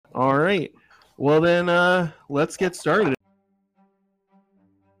All right. Well, then let's get started.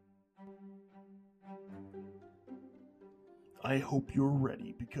 I hope you're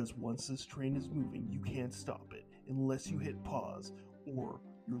ready, because once this train is moving, you can't stop it unless you hit pause or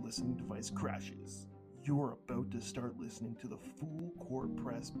your listening device crashes. You're about to start listening to the Fool Court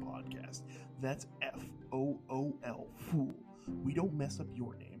Press podcast. That's Fool, Fool. We don't mess up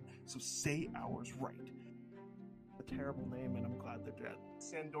your name, so say ours right. A terrible name, and I'm glad they're dead.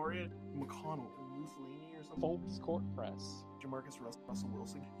 Sandoria McConnell, Mussolini or something. Folks Court Press. Jamarcus Russell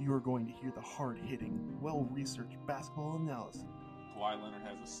Wilson. You are going to hear the hard-hitting, well-researched basketball analysis. Kawhi Leonard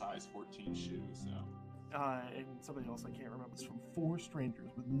has a size 14 shoe, so. And somebody else I can't remember. It's from four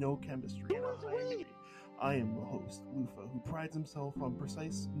strangers with no chemistry. I am the host, Lufa, who prides himself on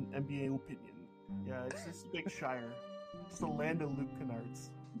precise NBA opinion. Yeah, it's just Big Shire. It's the land of Luke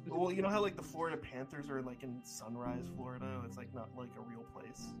Kennards. Well, you know how like the Florida Panthers are like in Sunrise, Florida? It's like not like a real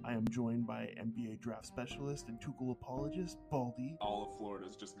place. I am joined by NBA draft specialist and Tuchel apologist, Baldy. All of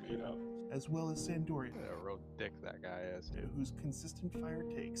Florida's just made up. As well as Sandoria. Yeah, real dick that guy is. Whose consistent fire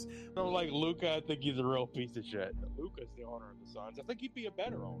takes. So like Luka, I think he's a real piece of shit. Luka's the owner of the Suns. I think he'd be a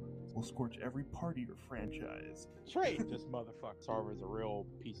better owner. Will scorch every part of your franchise. Trade this motherfucker. Sarver's a real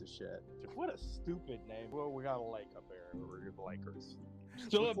piece of shit. What a stupid name. Well, we got a lake up there. We're the Lakers.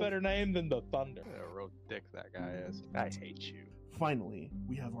 Still a better name than the Thunder. Yeah, real dick that guy is. I hate you. Finally,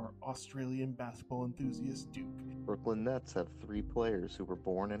 we have our Australian basketball enthusiast, Duke. Brooklyn Nets have 3 players who were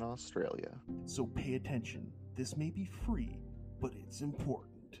born in Australia. So pay attention. This may be free, but it's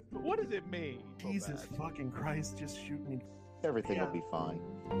important. What does it mean? Jesus fucking Christ, just shoot me. Everything will be fine.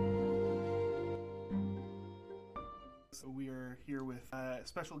 So we are here with a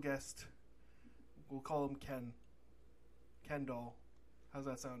special guest. We'll call him Ken. Ken Doll. How's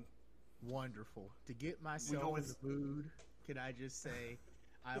that sound? Wonderful. To get myself in the mood, can I just say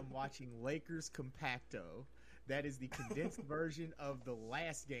I'm watching Lakers Compacto. That is the condensed version of the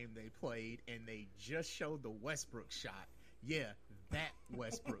last game they played, and they just showed the Westbrook shot. Yeah, that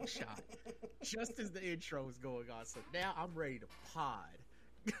Westbrook shot. Just as the intro was going on. So now I'm ready to pod.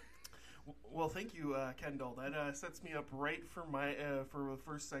 Well, thank you, Kendall. That sets me up right for my for the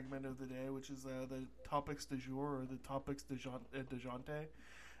first segment of the day, which is the topics du jour, or the topics de jante,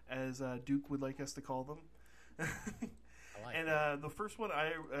 as Duke would like us to call them. The first one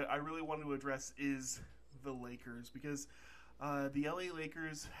I really wanted to address is the Lakers, because the LA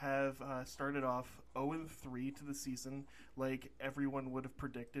Lakers have started off 0-3 to the season, like everyone would have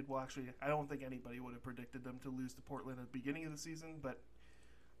predicted. Well, actually, I don't think anybody would have predicted them to lose to Portland at the beginning of the season, but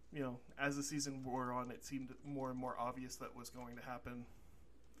you know, as the season wore on, it seemed more and more obvious that was going to happen.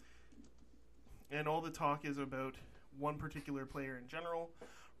 And all the talk is about one particular player in general,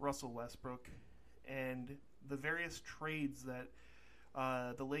 Russell Westbrook, and the various trades that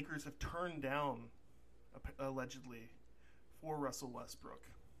the Lakers have turned down, allegedly, for Russell Westbrook.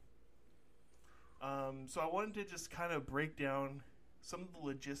 So I wanted to just kind of break down some of the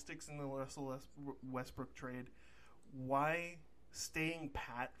logistics in the Russell Westbrook trade, why staying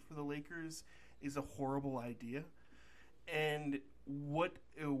pat for the Lakers is a horrible idea, and what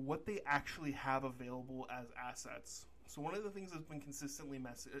they actually have available as assets. So one of the things that's been consistently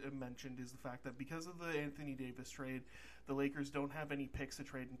mentioned is the fact that because of the Anthony Davis trade, the Lakers don't have any picks to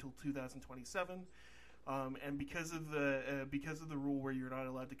trade until 2027, and because of the rule where you're not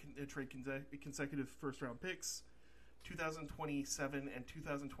allowed to trade consecutive first-round picks, 2027 and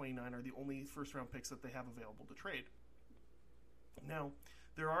 2029 are the only first-round picks that they have available to trade. Now,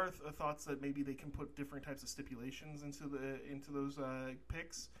 there are thoughts that maybe they can put different types of stipulations into those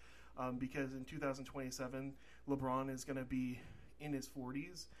picks, because in 2027, LeBron is going to be in his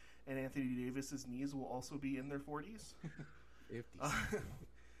 40s, and Anthony Davis's knees will also be in their 40s. 50s.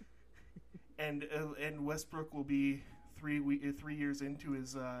 And Westbrook will be 3 years into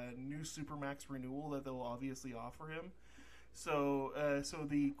his new Supermax renewal that they'll obviously offer him. So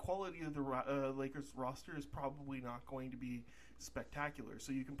the quality of the Lakers roster is probably not going to be spectacular.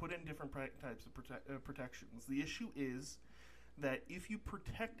 So you can put in different types of protections. The issue is that if you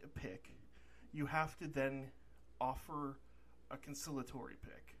protect a pick, you have to then offer a conciliatory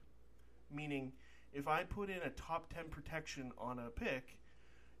pick. Meaning, if I put in a top 10 protection on a pick,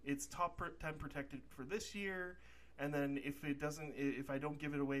 it's top 10 protected for this year, and then if I don't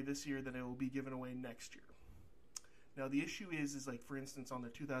give it away this year, then it will be given away next year. Now the issue is like, for instance, on the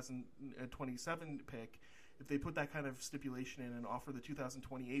 2027 pick, if they put that kind of stipulation in and offer the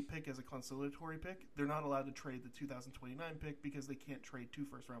 2028 pick as a conciliatory pick, they're not allowed to trade the 2029 pick because they can't trade 2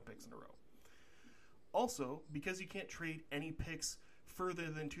 first-round picks in a row. Also, because you can't trade any picks further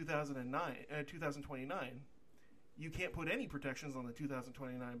than 2029, you can't put any protections on the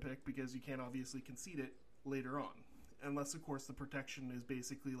 2029 pick because you can't obviously concede it later on. Unless, of course, the protection is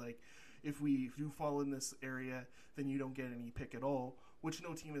basically like, if you fall in this area, then you don't get any pick at all, which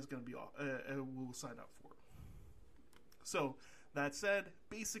no team is going to be will sign up for. So that said,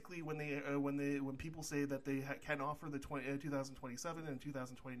 basically, when people say that they can offer the 2027 and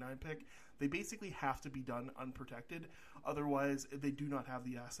 2029 pick, they basically have to be done unprotected. Otherwise, they do not have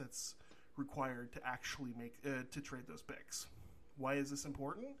the assets required to actually to trade those picks. Why is this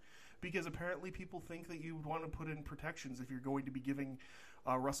important? Because apparently people think that you would want to put in protections if you're going to be giving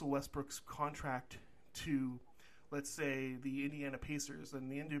Russell Westbrook's contract to, let's say, the Indiana Pacers.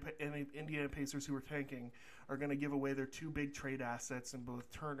 And the Indiana Pacers, who are tanking, are going to give away their two big trade assets in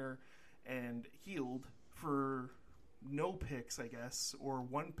both Turner and Hield for no picks, I guess, or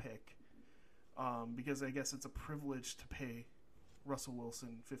one pick, because I guess it's a privilege to pay Russell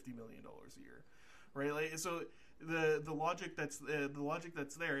Wilson $50 million a year, right? Like, so the logic that's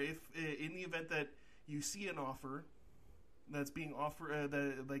there, if in the event that you see an offer that's being offered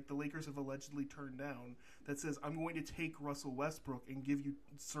that like the Lakers have allegedly turned down, that says, I'm going to take Russell Westbrook and give you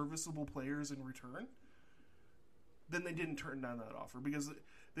serviceable players in return, then they didn't turn down that offer, because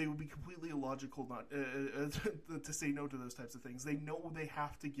they would be completely illogical not to say no to those types of things. They know they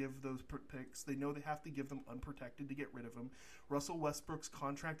have to give those picks. They know they have to give them unprotected to get rid of them. Russell Westbrook's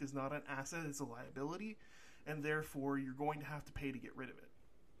contract is not an asset; it's a liability, and therefore you're going to have to pay to get rid of it.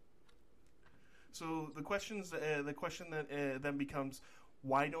 So the question that then becomes,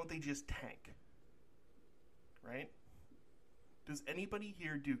 why don't they just tank? Right? Does anybody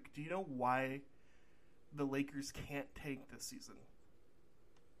here, Duke, do you know why the Lakers can't tank this season?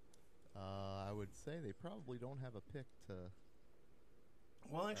 I would say they probably don't have a pick to...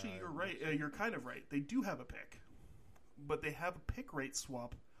 Well, actually, you're right. You're kind of right. They do have a pick. But they have a pick rate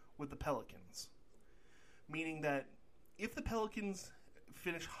swap with the Pelicans. Meaning that if the Pelicans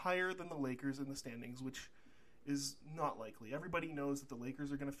finish higher than the Lakers in the standings, which is not likely. Everybody knows that the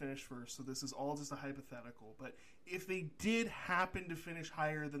Lakers are going to finish first, so this is all just a hypothetical. But if they did happen to finish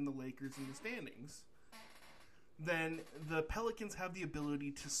higher than the Lakers in the standings, then the Pelicans have the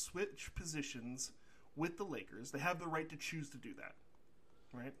ability to switch positions with the Lakers. They have the right to choose to do that,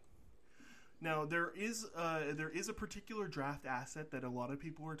 right? Now, there is a particular draft asset that a lot of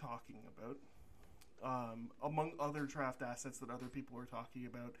people are talking about, among other draft assets that other people are talking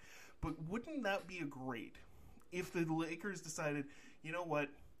about. But wouldn't that be great if the Lakers decided, you know what,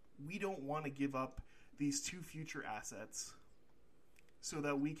 we don't want to give up these two future assets so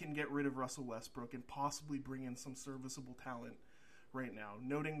that we can get rid of Russell Westbrook and possibly bring in some serviceable talent right now,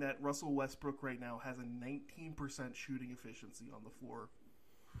 noting that Russell Westbrook right now has a 19% shooting efficiency on the floor,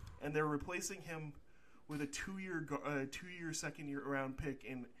 and they're replacing him with a two-year second-year round pick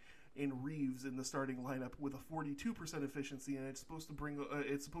in Reeves in the starting lineup with a 42% efficiency, and it's supposed to bring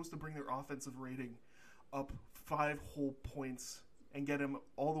their offensive rating up 5 whole points and get him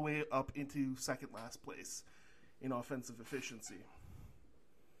all the way up into second last place in offensive efficiency.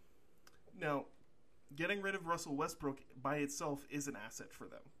 Now, getting rid of Russell Westbrook by itself is an asset for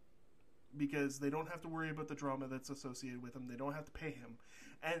them, because they don't have to worry about the drama that's associated with him. They don't have to pay him.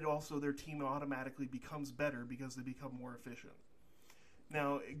 And also their team automatically becomes better because they become more efficient.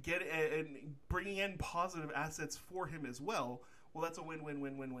 Now, bringing in positive assets for him as well, that's a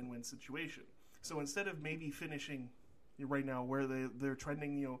win-win-win-win-win-win situation. So instead of maybe finishing right now where they're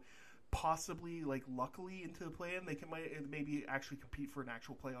trending, possibly, luckily into the play-in, they can maybe actually compete for an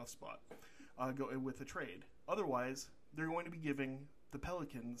actual playoff spot with a trade. Otherwise, they're going to be giving the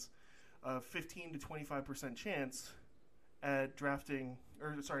Pelicans a 15 to 25% chance at drafting,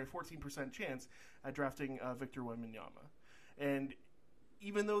 14% chance at drafting Victor Wembanyama. And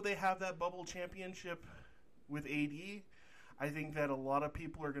even though they have that bubble championship with AD, I think that a lot of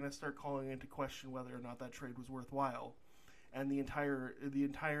people are going to start calling into question whether or not that trade was worthwhile. And the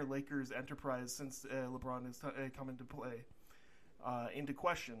entire Lakers enterprise since LeBron has come into play into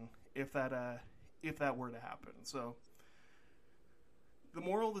question if that were to happen. So the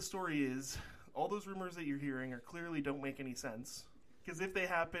moral of the story is all those rumors that you're hearing clearly don't make any sense. Because if they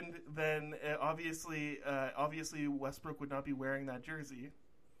happened, then obviously Westbrook would not be wearing that jersey,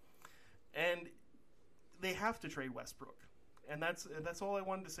 and they have to trade Westbrook. And that's all I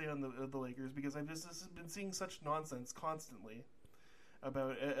wanted to say on the Lakers, because I've just been seeing such nonsense constantly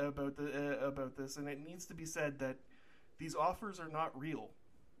about this, and it needs to be said that these offers are not real,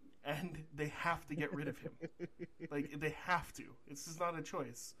 and they have to get rid of him. They have to. It's just not a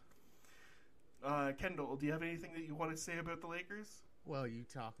choice. Kendall, do you have anything that you want to say about the Lakers? Well, you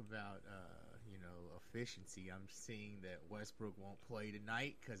talk about efficiency. I'm seeing that Westbrook won't play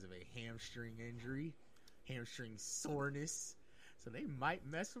tonight because of a hamstring injury. hamstring soreness. So they might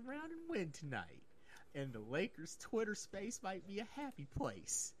mess around and win tonight. And the Lakers' Twitter space might be a happy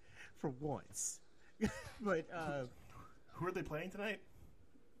place for once. But who are they playing tonight?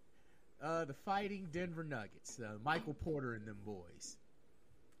 The Fighting Denver Nuggets. Michael Porter and them boys.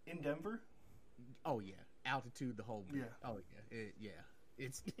 In Denver? Oh, yeah. Altitude the whole bit. Yeah. Oh, yeah.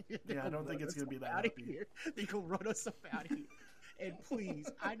 It's I don't think it's going to be that happy. They can run us up out of here. And please,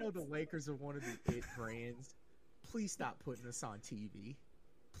 I know the Lakers are one of the it brands. Please stop putting us on TV.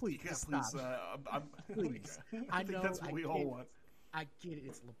 Please stop. Please. I think that's what we all want. I get it.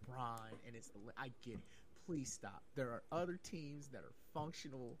 It's LeBron, and I get it. Please stop. There are other teams that are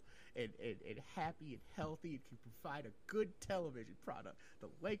functional and happy and healthy and can provide a good television product. The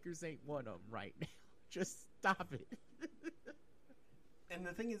Lakers ain't one of them right now. Just stop it. And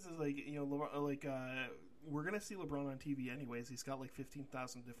the thing is like, you know, we're gonna see LeBron on TV anyways. He's got like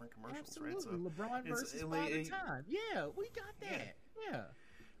 15,000 different commercials, Absolutely. right? So LeBron versus Father Time. Yeah, we got that. Yeah.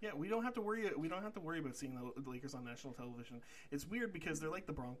 Yeah, we don't have to worry. We don't have to worry about seeing the Lakers on national television. It's weird because they're like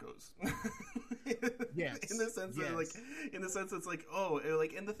the Broncos. Yes. In the sense that, like, it's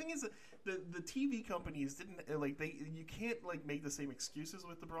like, and the thing is, the TV companies didn't you can't like make the same excuses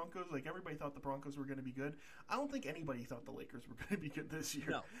with the Broncos. Like everybody thought the Broncos were going to be good. I don't think anybody thought the Lakers were going to be good this year.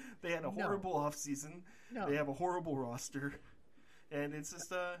 No. They had a horrible offseason. No. They have a horrible roster, and it's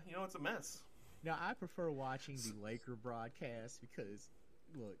just it's a mess. Now I prefer watching the Laker broadcast because,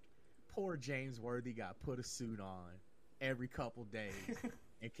 look, poor James Worthy got put a suit on every couple days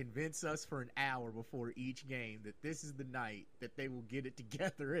and convince us for an hour before each game that this is the night that they will get it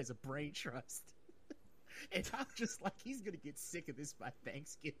together as a brain trust. And I'm just like, he's going to get sick of this by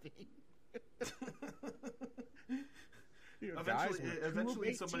Thanksgiving.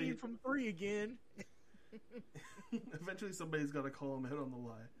 Eventually somebody from 3 again. Eventually somebody's got to call him out on the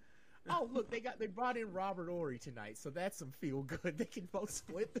lie. Oh, look, they brought in Robert Horry tonight, so that's some feel good. They can both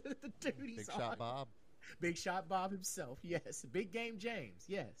split the duties. Big Shot Bob. Big Shot Bob himself, yes. Big Game James,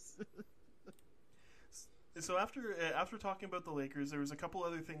 yes. So after talking about the Lakers, there was a couple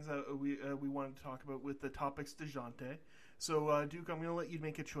other things that we wanted to talk about with the topics DeJounte. So Duke, I'm going to let you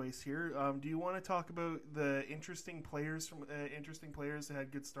make a choice here. Do you want to talk about the interesting players that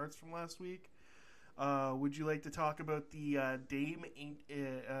had good starts from last week? Would you like to talk about the Dame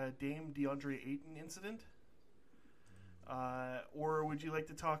DeAndre Ayton incident? Or would you like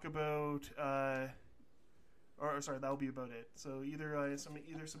to talk about that'll be about it. So either some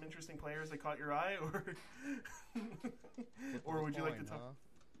interesting players that caught your eye, or would you like to talk?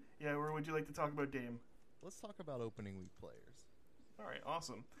 Yeah, or would you like to talk about Dame? Let's talk about opening week players. All right,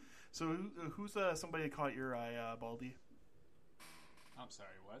 awesome. So who's somebody that caught your eye, Baldy? I'm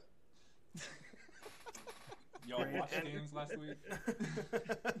sorry, what? Y'all watched games last week?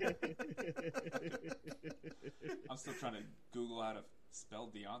 I'm still trying to Google how to spell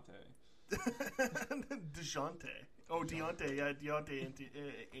Deontay. DeJounte. Oh, Deontay. Yeah, Deontay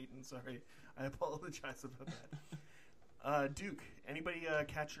Ayton. Sorry. I apologize about that. Duke, anybody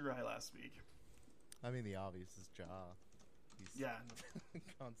catch your eye last week? I mean, the obvious is Ja. He's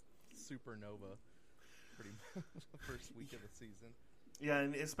gone supernova pretty much the first week of the season. Yeah,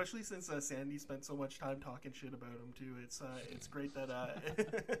 and especially since Sandy spent so much time talking shit about him too. It's great that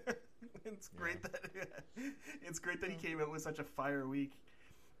it's great that he came out with such a fire week.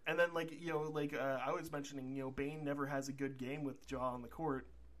 And then I was mentioning, Bane never has a good game with Ja on the court,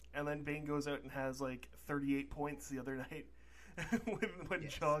 and then Bane goes out and has like 38 points the other night when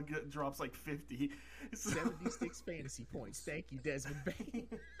Ja drops like 50. 76 fantasy points. Thank you, Desmond Bane.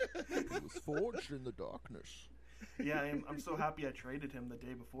 He was forged in the darkness. Yeah, I'm so happy I traded him the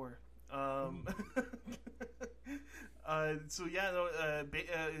day before.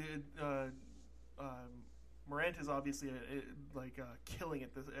 Morant is obviously killing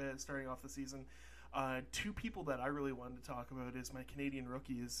it starting off the season. Two people that I really wanted to talk about is my Canadian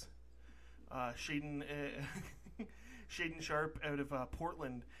rookies, Shaden Sharp out of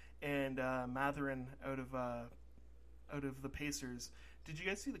Portland and Mathurin out of the Pacers. Did you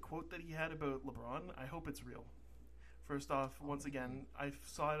guys see the quote that he had about LeBron? I hope it's real. First off, once again, I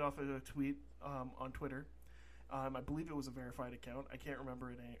saw it off of a tweet on Twitter. I believe it was a verified account. I can't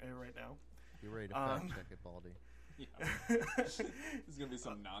remember it right now. You're ready to fact check it, Baldy. Yeah. This is gonna be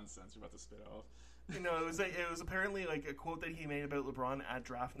some nonsense you're about to spit off. It was apparently like a quote that he made about LeBron at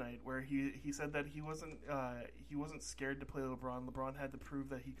draft night, where he said that he wasn't scared to play LeBron. LeBron had to prove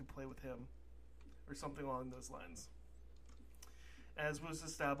that he could play with him, or something along those lines. As was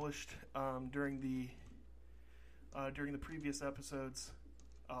established during the previous episodes,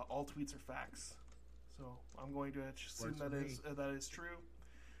 all tweets are facts. So I'm going to assume that is true.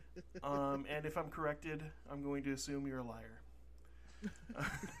 And if I'm corrected, I'm going to assume you're a liar.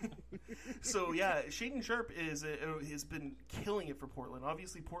 So yeah, Shaedon Sharpe has been killing it for Portland.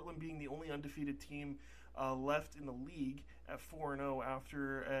 Obviously, Portland being the only undefeated team left in the league at 4-0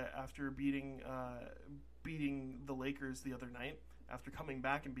 after beating the Lakers the other night. After coming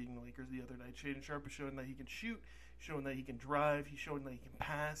back and beating the Lakers the other night, Shaedon Sharpe has shown that he can shoot, showing that he can drive, he's showing that he can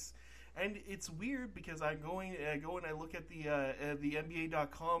pass. And it's weird because I go and I look at the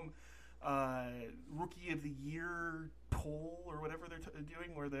NBA.com Rookie of the Year poll or whatever they're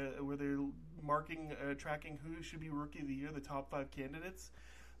doing, where they're marking tracking who should be Rookie of the Year, the top 5 candidates.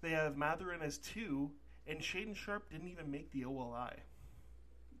 They have Mathurin as 2, and Shaedon Sharpe didn't even make the OLI.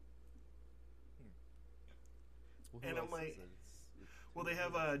 Well, and I'm like, well, they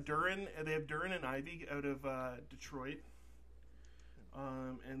have Duren. They have Duren and Ivy out of Detroit.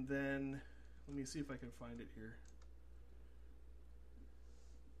 And then let me see if I can find it here.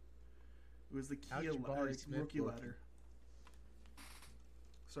 It was the Kia rookie ladder.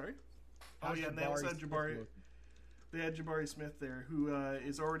 Sorry? Oh yeah, and they also had Jabari. They had Jabari Smith there, who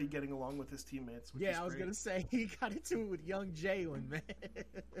is already getting along with his teammates. Which is I was great. gonna say he got into it with young Jalen, man.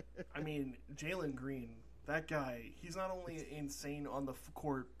 I mean, Jalen Green, that guy. He's not only insane on the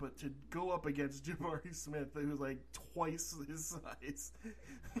court, but to go up against Jabari Smith, who's like twice his size.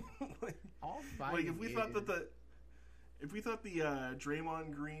 Like if we thought that If we thought the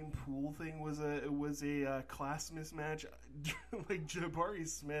Draymond Green Poole thing was a class mismatch, like Jabari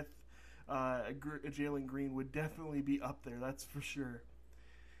Smith, Jalen Green would definitely be up there. That's for sure.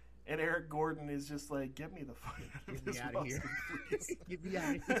 And Eric Gordon is just like, get me the fuck out of this roster, please. Get me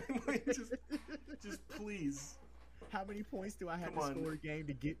out of here. Like, just please. How many points do I have to score a game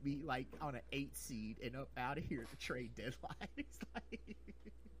to get me like on an 8 seed and up out of here at the trade deadline? It's like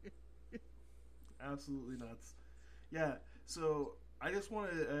absolutely nuts. Yeah, so I just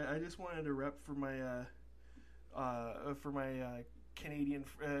wanted to rep for my Canadian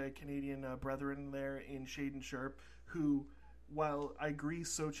brethren there in Shaedon Sharpe, who, while I agree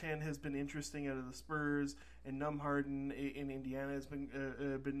Sochan has been interesting out of the Spurs, and Numharden in Indiana has been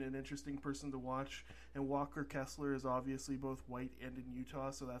an interesting person to watch, and Walker Kessler is obviously both white and in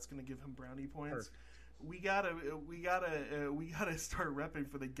Utah, so that's going to give him brownie points. Perfect. We gotta start repping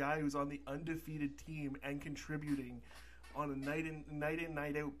for the guy who's on the undefeated team and contributing on a night in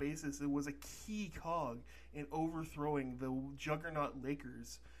night out basis. It was a key cog in overthrowing the juggernaut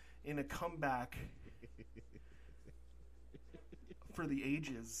Lakers in a comeback for the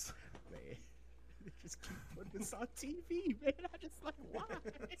ages. Man, they just keep putting this on TV, man. I just like, why?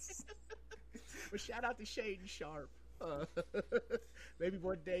 But shout out to Shaedon Sharpe. Maybe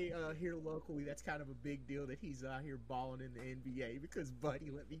one day here locally, that's kind of a big deal that he's out here balling in the NBA. Because,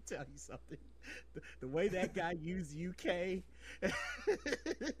 buddy, let me tell you something: the way that guy used UK,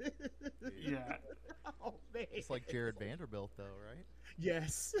 yeah. Oh man, it's like Jared Vanderbilt, though, right?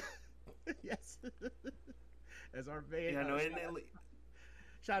 Yes, yes. As our man, yeah,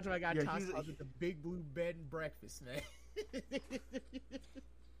 shout out to my guy Toss with the Big Blue Bed and Breakfast, man.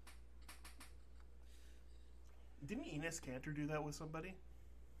 Didn't Enes Kanter do that with somebody?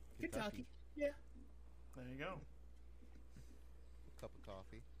 Kentucky. Yeah. There you go. A cup of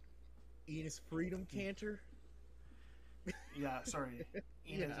coffee. Enes Freedom Kanter. Yeah, sorry.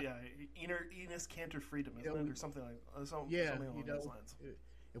 Enes Kanter Freedom, isn't it? Or something like something along those lines.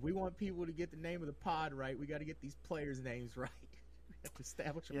 If we want people to get the name of the pod right, we got to get these players' names right. We have to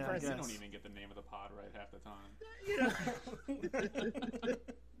establish a presence. We don't even get the name of the pod right half the time.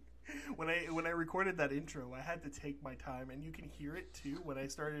 When I recorded that intro, I had to take my time, and you can hear it too when I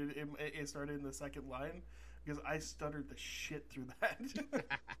started. It started in the second line because I stuttered the shit through that.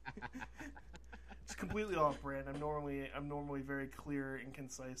 It's completely off brand. I'm normally very clear and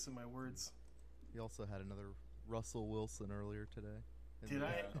concise in my words. You also had another Russell Wilson earlier today. Did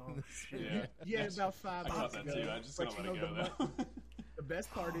I? Oh shit! Yeah, about 5 minutes ago. Too. I just let it go. The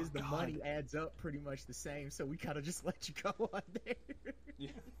best part is the money adds up pretty much the same, so we gotta just let you go on there.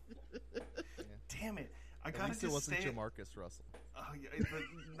 Yeah. Damn it! At least it wasn't Jamarcus Russell. Oh yeah, but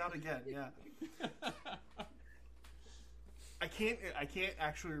not again. Yeah. I can't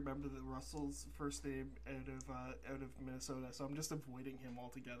actually remember the Russell's first name out of Minnesota, so I'm just avoiding him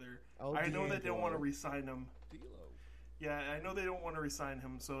altogether. I know they don't want to re-sign him. Yeah, I know they don't want to re-sign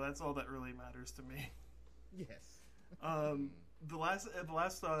him, so that's all that really matters to me. Yes. The last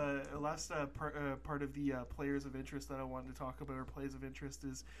part of the players of interest that I wanted to talk about, or plays of interest,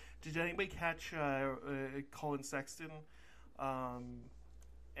 is: did anybody catch Colin Sexton? And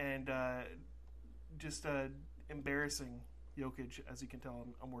just embarrassing Jokic, as you can tell,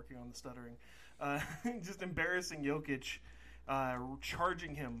 I'm working on the stuttering. Just embarrassing Jokic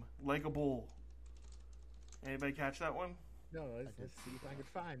charging him like a bull. Anybody catch that one? No, let's see if I can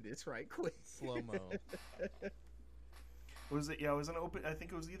find this right quick. Slow-mo. Was it? Yeah, it was an open. I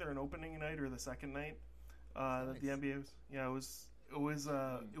think it was either an opening night or the second night. That the NBA was. Yeah, it was.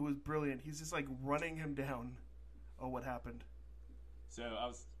 It was brilliant. He's just like running him down. Oh, what happened? So I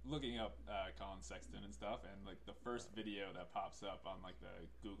was looking up Colin Sexton and stuff, and like the first video that pops up on like the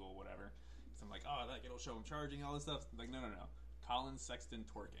Google whatever, so I'm like, oh, like it'll show him charging all this stuff. Like, no, Colin Sexton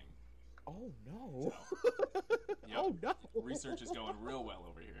twerking. Oh no! So, yep, oh no! Research is going real well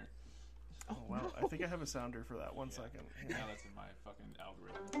over here. Oh wow! No. I think I have a sounder for that. One second. Now that's in my fucking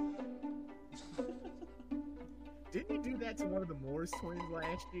algorithm. Didn't he do that to one of the Morris twins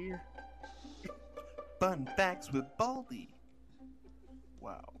last year? Fun facts with Baldy.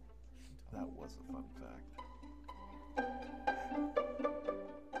 Wow, that was a fun fact.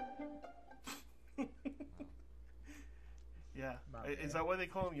 Yeah, is that why they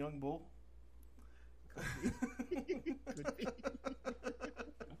call him Young Bull? Could be.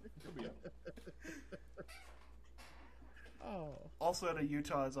 Could be. Oh. Also out of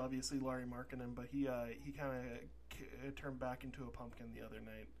Utah is obviously Larry Markkinen, but he kind of turned back into a pumpkin the other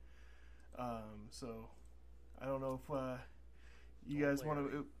night. So I don't know if you guys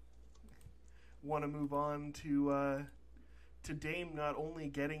want to move on to Dame not only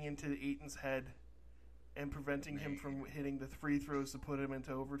getting into Ayton's head and preventing him from hitting the free throws to put him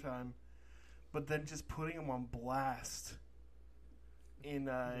into overtime, but then just putting him on blast in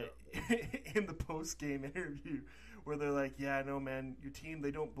in the post-game interview where they're like, yeah, no, man, your team,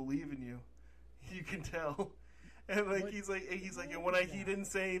 they don't believe in you. You can tell. And like he's like, and when he didn't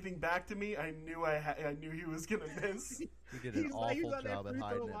say anything back to me, I knew he was gonna miss. He did an awful job at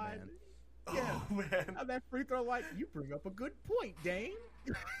hiding it, man. Yeah, oh, man. On that free throw line, you bring up a good point, Dame.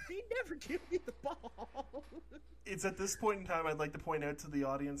 He never give me the ball. It's at this point in time I'd like to point out to the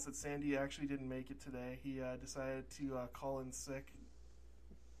audience that Sandy actually didn't make it today. He decided to call in sick.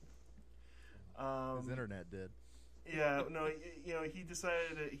 His internet did. Yeah, no, he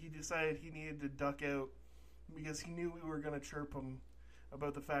decided he needed to duck out because he knew we were going to chirp him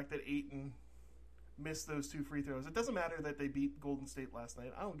about the fact that Ayton missed those two free throws. It doesn't matter that they beat Golden State last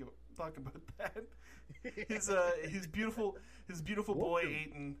night. I don't give a fuck about that. His beautiful boy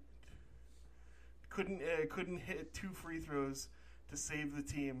Ayton couldn't hit two free throws to save the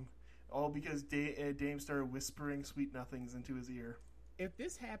team, all because Dame started whispering sweet nothings into his ear. If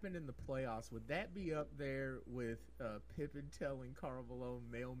this happened in the playoffs, would that be up there with Pippen telling Karl Malone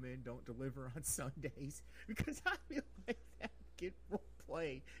mailmen don't deliver on Sundays? Because I feel like that would get more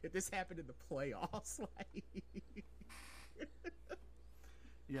play if this happened in the playoffs.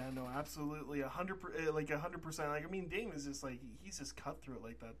 Yeah, no, absolutely, 100%. Like 100%. Like, I mean, Dame is just like he's just cutthroat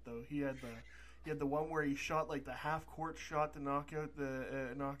like that. Though he had the one where he shot like the half court shot to knock out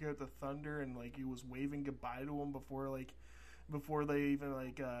the Thunder, and like he was waving goodbye to him before they even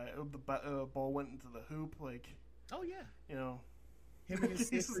the ball went into the hoop. Like, oh yeah, you know, him and his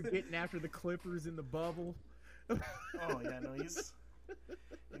sister getting after the Clippers in the bubble. Oh yeah, no, he's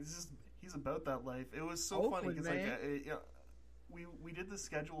about that life. It was so funny because we did the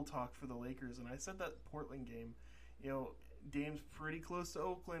schedule talk for the Lakers, and I said that Portland game, you know, Dame's pretty close to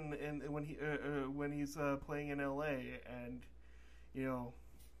Oakland, and when he's playing in LA, and you know,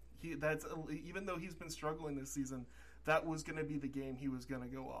 even though he's been struggling this season, that was going to be the game he was going to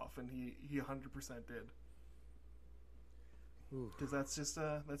go off, and he 100% did. Because that's just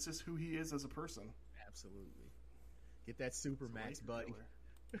who he is as a person. Absolutely. Get that Supermax, buddy.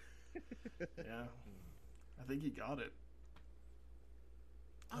 Yeah, I think he got it.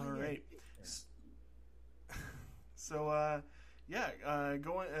 All right. So,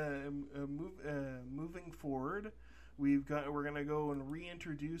 moving forward, we're gonna go and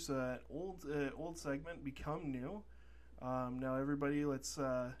reintroduce an old segment, become new. Now, everybody, let's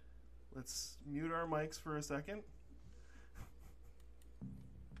mute our mics for a second.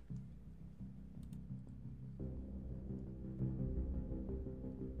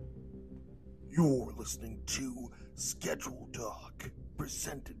 You're listening to Schedule Talk,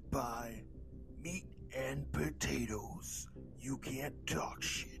 presented by Meat and Potatoes. You can't talk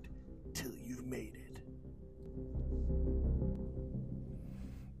shit till you've made it.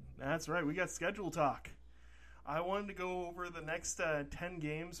 That's right, we got Schedule Talk. I wanted to go over the next 10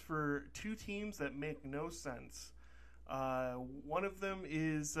 games for two teams that make no sense. One of them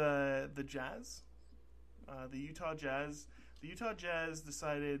is the Jazz, the Utah Jazz. The Utah Jazz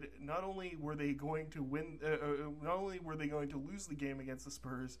decided not only were they going to lose the game against the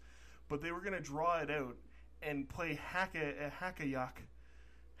Spurs, but they were going to draw it out and play hack-a-yuck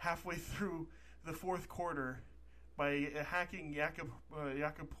halfway through the fourth quarter by hacking Jakob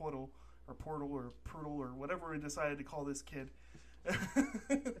Poeltl or Poeltl or whatever we decided to call this kid.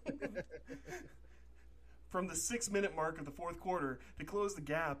 From the 6-minute mark of the fourth quarter to close the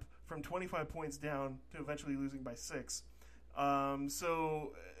gap from 25 points down to eventually losing by 6.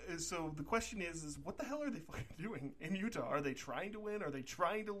 So the question is what the hell are they fucking doing in Utah? Are they trying to win? Are they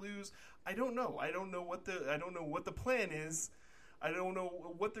trying to lose? I don't know. I don't know what the plan is. I don't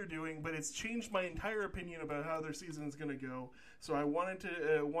know what they're doing, but it's changed my entire opinion about how their season is going to go. So I wanted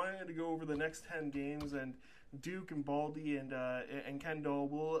to go over the next 10 games, and Duke and Baldy and Kendall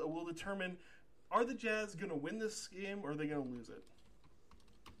will determine, are the Jazz going to win this game or are they going to lose it?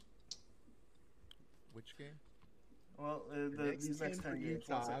 Which game? Well, these next 10 games.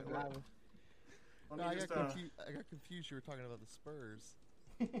 I got confused. You were talking about the Spurs.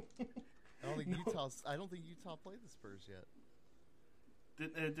 I don't think Utah played the Spurs yet.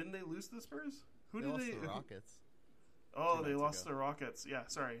 Didn't they lose to the Spurs? They lost to the Rockets. Oh, they lost to the Rockets. Yeah,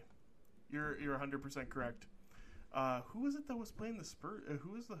 sorry. You're 100% correct. Who was it that was playing the Spurs?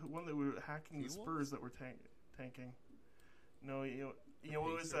 Who was the one that were hacking the Spurs that were tanking? No, it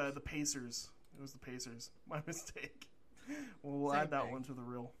was the Pacers. It was the Pacers. My mistake. We'll add that one to the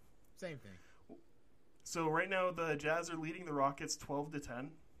reel. Same thing. So right now the Jazz are leading the Rockets 12-10.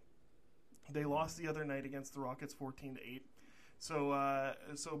 They lost the other night against the Rockets 14-8.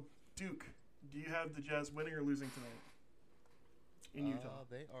 So Duke, do you have the Jazz winning or losing tonight in Utah?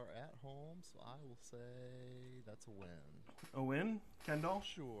 They are at home, so I will say that's a win. A win, Kendall?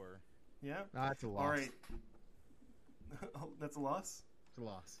 Sure. Yeah. No, that's a loss. All right. That's a loss. It's a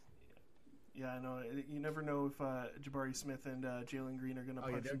loss. Yeah, I know. You never know if Jabari Smith and Jalen Green are going to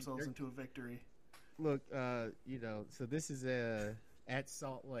punch themselves into a victory. Look, so this is at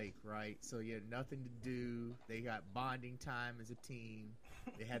Salt Lake, right? So you had nothing to do. They got bonding time as a team.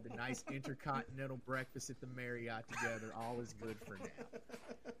 They had the nice intercontinental breakfast at the Marriott together. All is good for now.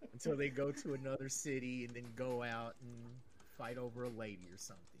 Until they go to another city and then go out and fight over a lady or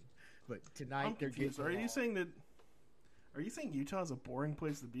something. But tonight they're confused. Are you saying Utah's a boring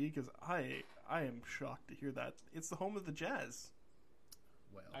place to be? Because I am shocked to hear that. It's the home of the Jazz.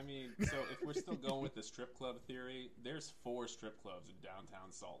 Well, I mean, so if we're still going with the strip club theory, there's 4 strip clubs in downtown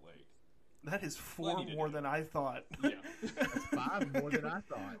Salt Lake. That is 4 more than I thought. Yeah, that's 5 more than I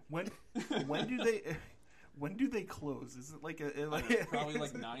thought. When do they close? Is it like probably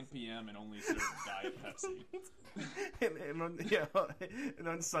like 9 p.m. and only serve Diet Pepsi? and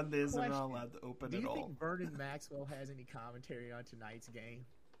on Sundays they're not allowed to open at all. Do you think Vernon Maxwell has any commentary on tonight's game?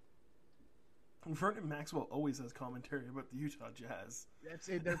 Vernon Maxwell always has commentary about the Utah Jazz. That's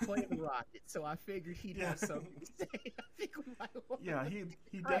it. They're playing the Rockets, so I figured he'd have something to say. I think we might want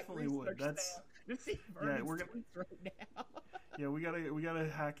he definitely would. That's we're gonna right now. Yeah, we gotta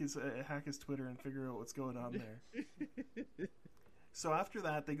hack his Twitter and figure out what's going on there. So after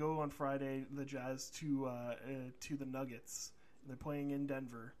that, they go on Friday, the Jazz to the Nuggets. They're playing in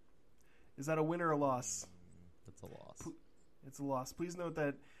Denver. Is that a win or a loss? It's a loss. It's a loss. Please note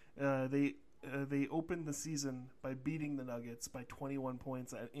that they opened the season by beating the Nuggets by 21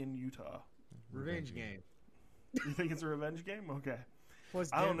 points in Utah. Revenge game. You think it's a revenge game? Okay. Plus,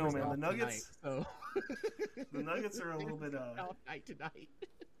 I don't know, man. The Nuggets. Tonight, so. The Nuggets are a little bit. Night tonight.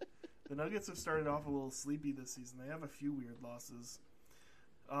 The Nuggets have started off a little sleepy this season. They have a few weird losses.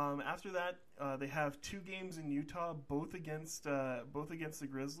 After that, they have 2 games in Utah, both against the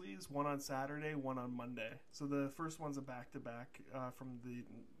Grizzlies. One on Saturday, one on Monday. So the first one's a back-to-back from the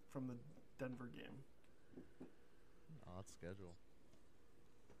Denver game. Odd schedule.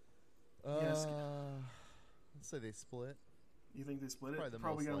 Yes. Let's say they split. You think they split Probably it?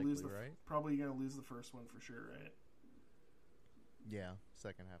 Probably most gonna likely, lose right? Probably gonna lose the first one for sure, right? Yeah,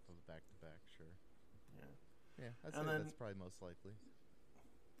 second half of back-to-back, sure. Yeah. I'd say that's probably most likely.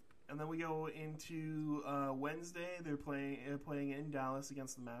 And then we go into Wednesday. They're playing in Dallas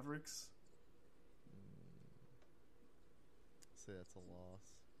against the Mavericks. Say that's a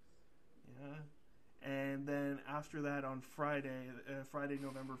loss. Yeah. And then after that on Friday,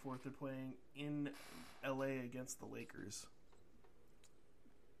 November 4th, they're playing in LA against the Lakers.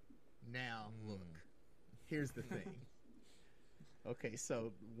 Now, look. Here's the thing. Okay,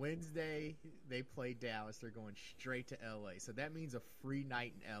 so Wednesday they play Dallas. They're going straight to LA. So that means a free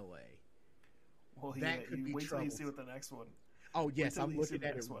night in LA. Well, that could be wait till you see what the next one. Oh, yes, I'm looking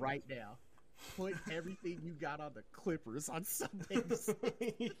at it right now. Put everything you got on the Clippers on Sundays.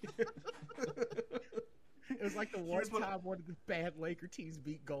 It was like the one time one of the bad Laker teams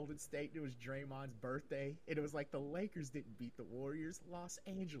beat Golden State. It was Draymond's birthday. And it was like the Lakers didn't beat the Warriors. Los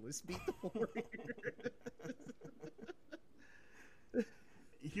Angeles beat the Warriors.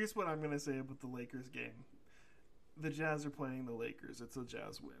 Here's what I'm going to say about the Lakers game. the Jazz are playing the Lakers. It's a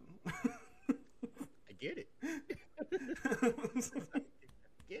Jazz win. I get it.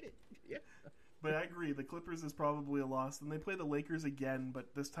 Get it. Yeah. But I agree. The Clippers is probably a loss. And they play the Lakers again,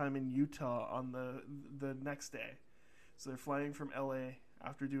 but this time in Utah on the next day. So they're flying from LA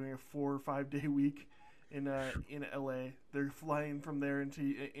after doing a 4 or 5 day week in LA. They're flying from there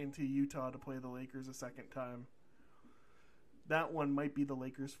into Utah to play the Lakers a second time. That one might be the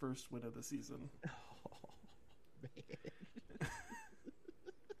Lakers' first win of the season. Oh, man.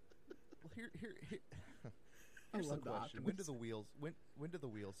 Well, here's the question: when do the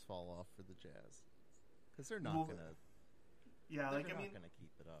wheels fall off for the Jazz? Because they're not gonna. Yeah, they're like not I mean, gonna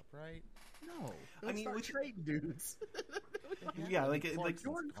keep it up, right? No, I mean, start trading dudes. Yeah, like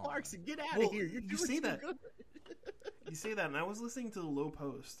Jordan Clarkson, get out of here! You say that. You say that, and I was listening to the Low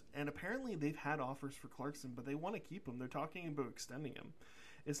Post, and apparently they've had offers for Clarkson, but they want to keep him. They're talking about extending him.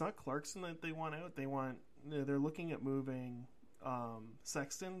 It's not Clarkson that they want out. They're looking at moving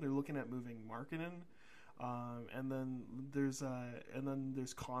Sexton. They're looking at moving Markkanen. And then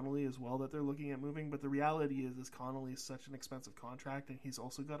there's Connolly as well that they're looking at moving. But the reality is Connolly is such an expensive contract, and he's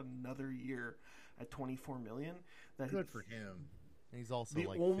also got another year at $24 million. Good for him. And he's also the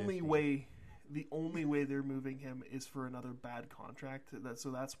like only 50. way. The only way they're moving him is for another bad contract. So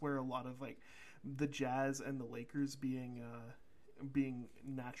that's where a lot of like the Jazz and the Lakers being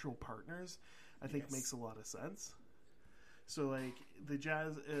natural partners, I think makes a lot of sense. So like the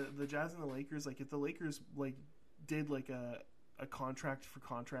Jazz and the Lakers, like if the Lakers like did like a contract for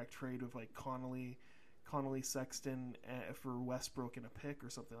contract trade with like Connolly, Sexton for Westbrook and a pick or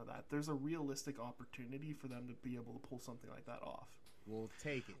something like that, there's a realistic opportunity for them to be able to pull something like that off. We'll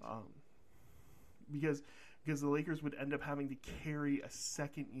take it. Because the Lakers would end up having to carry a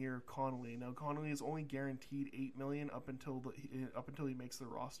second year of Connolly. Now Connolly is only guaranteed $8 million up until he makes the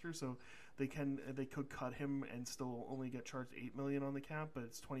roster, so they could cut him and still only get charged $8 million on the cap, but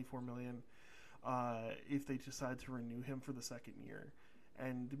it's $24 million if they decide to renew him for the second year.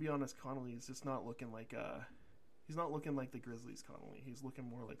 And to be honest, Connolly is just not looking like he's not looking like the Grizzlies Connolly. He's looking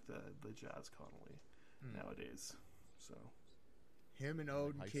more like the Jazz Connolly nowadays. So. Him and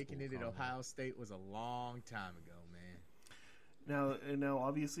Odin kicking it at Ohio State was a long time ago, man. Now,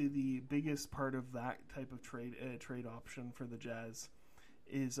 obviously, the biggest part of that type of trade option for the Jazz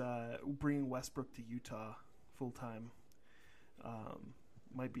is bringing Westbrook to Utah full time.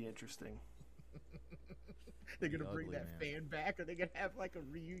 Might be interesting. They're gonna bring that fan back, or they're gonna have like a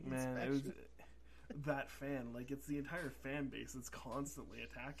reunion special. That fan, like it's the entire fan base that's constantly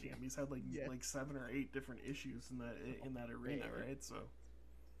attacking him. He's had like 7 or 8 different issues in that arena, right? So,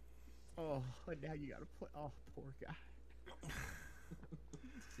 and now you gotta play. Oh, poor guy.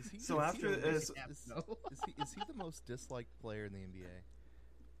 Is he the most disliked player in the NBA?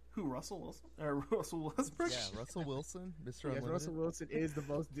 Who, Russell Wilson? Russell Westbrook? Yeah, Russell Wilson, Mr. Unlimited. Russell Wilson is the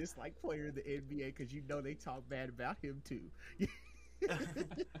most disliked player in the NBA because you know they talk bad about him too. I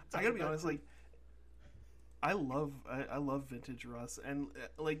gotta be honest, like. I love vintage Russ, and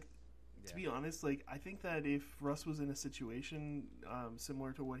to be honest, like I think that if Russ was in a situation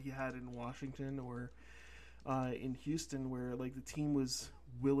similar to what he had in Washington or in Houston, where like the team was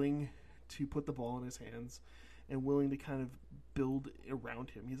willing to put the ball in his hands and willing to kind of build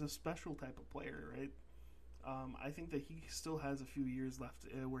around him, he's a special type of player, right? I think that he still has a few years left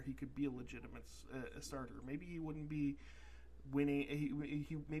where he could be a legitimate starter. Maybe he wouldn't be winning.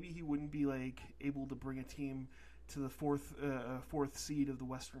 Maybe he wouldn't be like able to bring a team to the fourth seed of the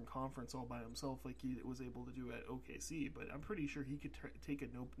Western Conference all by himself like he was able to do at OKC. But I'm pretty sure he could take a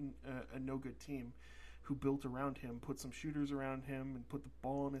no good team who built around him, put some shooters around him, and put the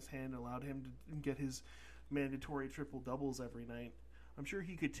ball in his hand, allowed him to get his mandatory triple doubles every night. I'm sure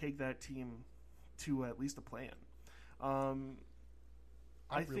he could take that team to at least a play-in.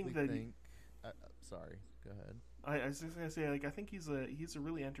 Sorry, go ahead. I was just gonna say, like, I think he's a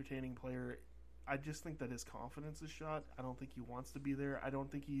really entertaining player. I just think that his confidence is shot. I don't think he wants to be there. I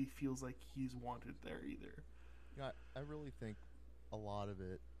don't think he feels like he's wanted there either. Yeah, I really think a lot of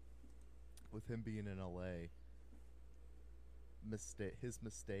it, with him being in LA, his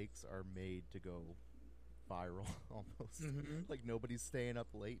mistakes are made to go viral almost. Mm-hmm. Like nobody's staying up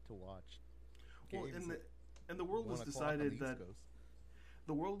late to watch games. Well, and the world has decided that.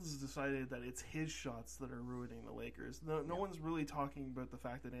 The world has decided that it's his shots that are ruining the Lakers. No one's really talking about the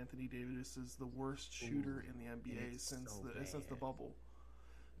fact that Anthony Davis is the worst shooter in the NBA since the bubble,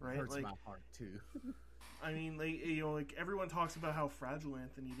 right? It hurts like, my heart too. I mean, like everyone talks about how fragile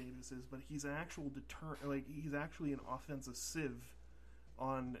Anthony Davis is, but he's an actual he's actually an offensive sieve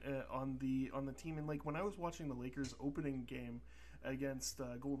on the team. And like when I was watching the Lakers opening game against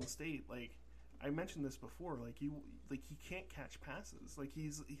Golden State, like I mentioned this before. Like he can't catch passes. Like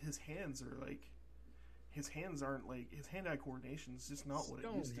his hands aren't like his hand-eye coordination is just not what it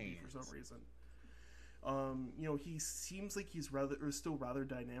used to be for some reason. He seems like he's still rather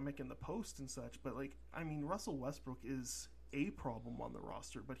dynamic in the post and such, but like, I mean, Russell Westbrook is a problem on the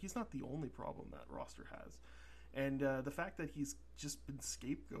roster, but he's not the only problem that roster has. And the fact that he's just been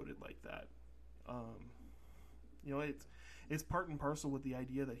scapegoated like that, it's part and parcel with the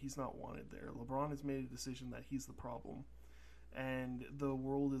idea that he's not wanted there. LeBron has made a decision that he's the problem, and the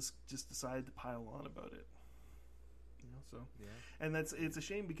world has just decided to pile on about it. And it's a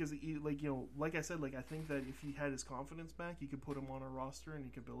shame because like I said, like I think that if he had his confidence back, you could put him on a roster and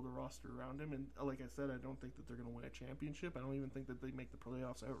you could build a roster around him. And like I said, I don't think that they're going to win a championship. I don't even think that they make the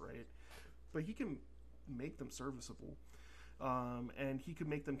playoffs outright, but he can make them serviceable, and he could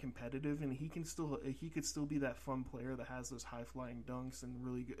make them competitive. And he could still be that fun player that has those high flying dunks and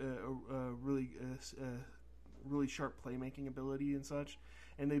really sharp playmaking ability and such.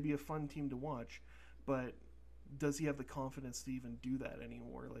 And they'd be a fun team to watch, but does he have the confidence to even do that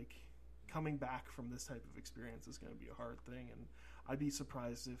anymore? Like, coming back from this type of experience is going to be a hard thing, and I'd be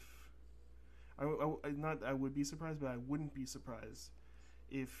surprised if I would be surprised, but I wouldn't be surprised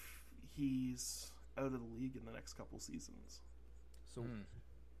if he's out of the league in the next couple seasons. So,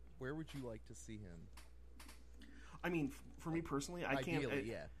 where would you like to see him? I mean, for me personally, I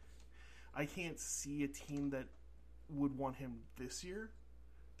can't see a team that would want him this year.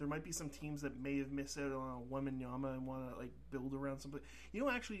 There might be some teams that may have missed out on Wembanyama and want to like build around somebody.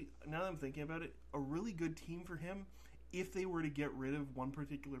 Actually, now that I'm thinking about it, a really good team for him, if they were to get rid of one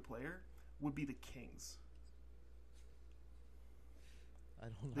particular player, would be the Kings. I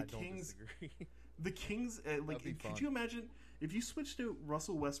don't disagree. The Kings, could you imagine if you switched to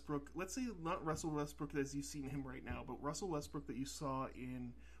Russell Westbrook? Let's say not Russell Westbrook as you've seen him right now, but Russell Westbrook that you saw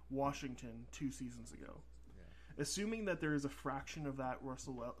in Washington 2 seasons ago. Assuming that there is a fraction of that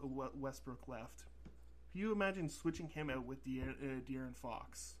Russell Westbrook left, can you imagine switching him out with De'Aaron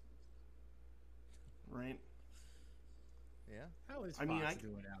Fox? Right? Yeah. How is Fox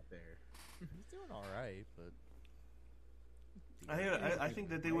doing out there? He's doing all right, but I think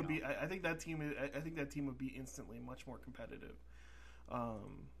that they would be. I think that team would be instantly much more competitive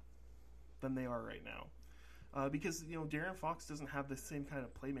than they are right now. Because De'Aaron Fox doesn't have the same kind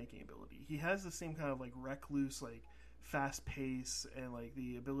of playmaking ability. He has the same kind of like recluse, like fast pace, and like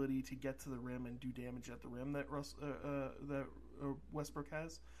the ability to get to the rim and do damage at the rim that Westbrook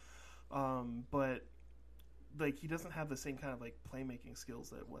has. But like he doesn't have the same kind of like playmaking skills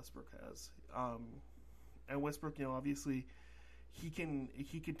that Westbrook has. And Westbrook, obviously, he can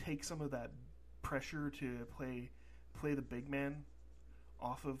take some of that pressure to play the big man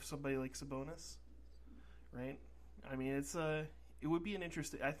off of somebody like Sabonis. Right, I mean it would be an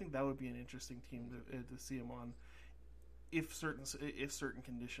interesting. I think that would be an interesting team to see him on, if certain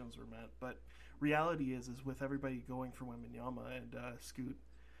conditions were met. But reality is with everybody going for Wembanyama and Scoot,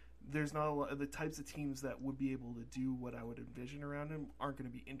 there's not a lot of the types of teams that would be able to do what I would envision around him aren't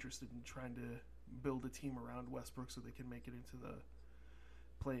going to be interested in trying to build a team around Westbrook so they can make it into the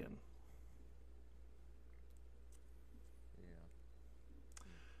play-in.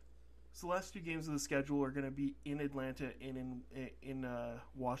 So the last 2 games of the schedule are going to be in Atlanta and in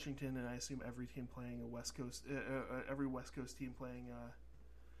Washington, and I assume every team playing every West Coast team playing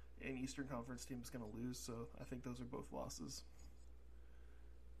an Eastern Conference team is going to lose. So I think those are both losses.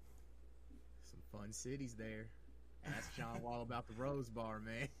 Some fun cities there. Ask John Wall about the Rose Bar,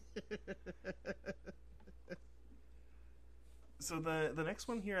 man. So the next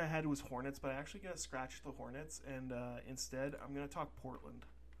one here I had was Hornets, but I actually going to scratch the Hornets, and instead I'm going to talk Portland.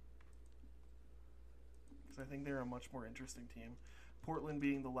 I think they're a much more interesting team. Portland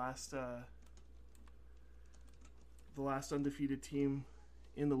being the last undefeated team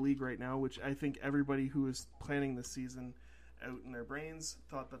in the league right now, which I think everybody who is planning this season out in their brains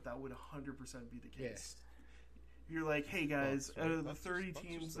thought that would 100% be the case. Yes. You're like, hey guys, out of the 30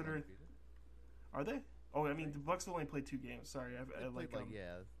 teams that are they? Oh, I mean, the Bucks have only played 2 games. Sorry,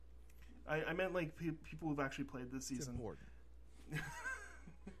 I meant like people who've actually played this season. Important.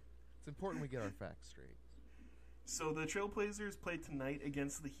 It's important we get our facts straight. So the Trailblazers play tonight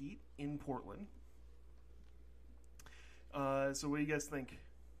against the Heat in Portland. So what do you guys think?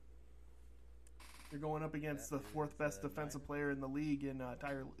 They're going up against the 4th best defensive player in the league in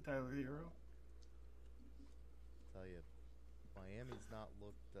Tyler Hero. Tell you, Miami's not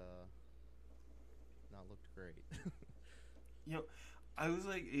looked great. I was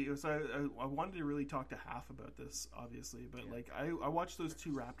like, so I wanted to really talk to Half about this, obviously, but like I watched those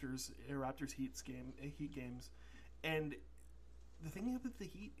 2 Raptors Heat games, and the thing with the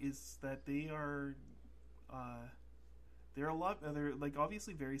Heat is that they're a lot. They're like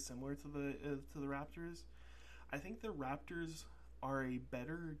obviously very similar to the Raptors. I think the Raptors are a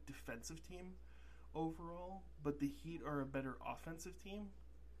better defensive team overall, but the Heat are a better offensive team.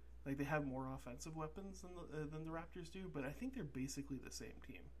 Like they have more offensive weapons than the Raptors do, but I think they're basically the same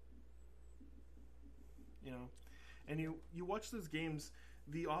team. You know, and you watch those games.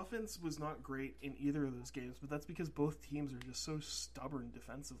 The offense was not great in either of those games, but that's because both teams are just so stubborn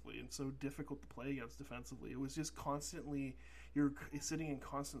defensively and so difficult to play against defensively. It was just constantly you're sitting in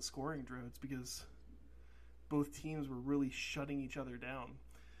constant scoring droughts because both teams were really shutting each other down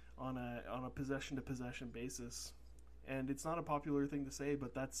on a possession to possession basis. And it's not a popular thing to say,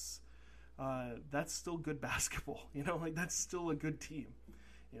 but that's still good basketball. You know, like that's still a good team.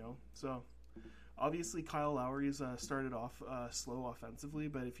 You know, so obviously Kyle Lowry's started off slow offensively,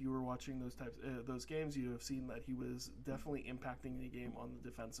 but if you were watching those games, you have seen that he was definitely impacting the game on the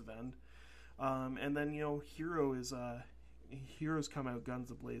defensive end. And then Hero's come out guns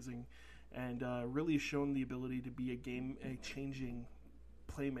a-blazing and really shown the ability to be a changing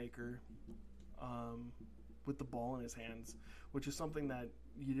playmaker. With the ball in his hands, which is something that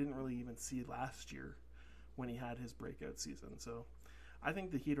you didn't really even see last year when he had his breakout season. So I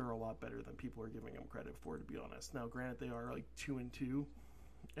think the Heat are a lot better than people are giving them credit for, to be honest. Now, granted, they are like 2-2,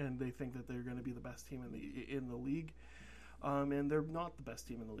 and they think that they're going to be the best team in the league, and they're not the best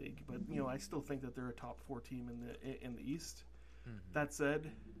team in the league. But I still think that they're a top 4 team in the East. Mm-hmm. That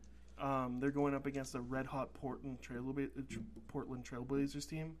said, they're going up against a red hot Portland Trailblazers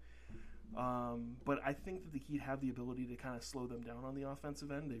team. But I think that the Heat have the ability to kind of slow them down on the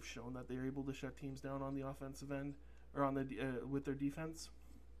offensive end. They've shown that they're able to shut teams down on the offensive end or on with their defense.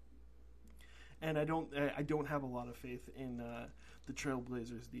 And I don't have a lot of faith in the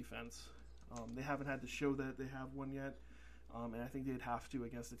Trailblazers defense. They haven't had to show that they have one yet, and I think they'd have to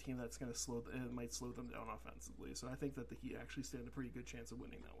against a team that's going to might slow them down offensively. So I think that the Heat actually stand a pretty good chance of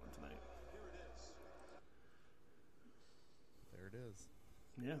winning that one tonight. There it is.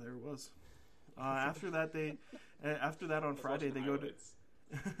 Yeah, there it was. After that on Friday they go to.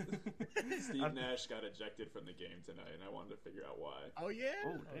 Steve Nash got ejected from the game tonight, and I wanted to figure out why. Oh yeah.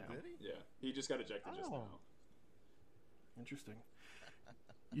 Oh damn. Did he? Yeah, he just got ejected just now. Interesting.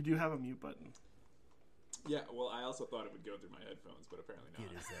 You do have a mute button. Yeah, well, I also thought it would go through my headphones, but apparently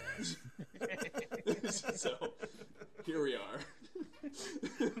not. So here we are.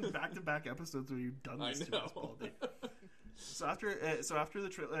 Back-to-back episodes where you've done this to us, Baldy. So after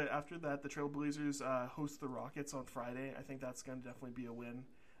that, the Trailblazers host the Rockets on Friday. I think that's going to definitely be a win.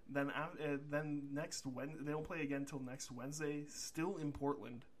 Then next Wednesday, they don't play again until next Wednesday, still in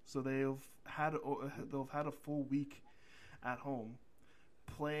Portland. So they'll have had a full week at home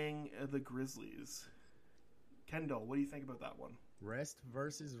playing the Grizzlies. Kendall, what do you think about that one? Rest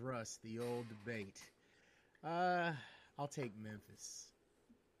versus rust, the old debate. I'll take Memphis.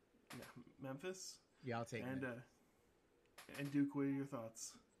 Yeah, Memphis? Yeah, I'll take Memphis. And Duke, what are your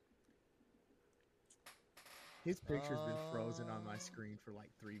thoughts? His picture's been frozen on my screen for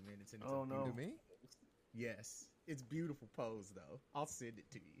like 3 minutes. And it's To me? Yes. It's beautiful pose, though. I'll send it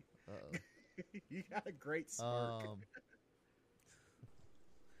to you. Uh-oh. You got a great smirk.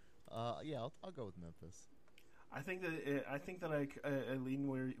 Yeah, I'll go with Memphis. I think that I lean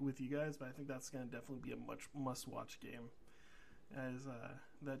with you guys, but I think that's going to definitely be a must-watch game. As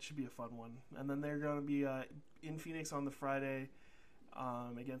that should be a fun one. And then they're going to be in Phoenix on the Friday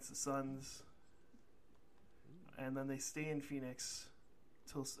against the Suns, and then they stay in Phoenix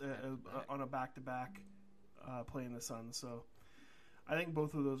till on a back-to-back playing the Suns. So I think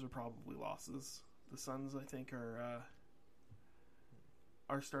both of those are probably losses. The Suns, I think, are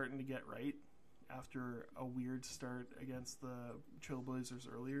starting to get right after a weird start against the Trailblazers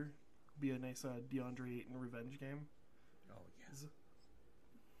earlier. Be a nice DeAndre Ayton revenge game. Oh yes.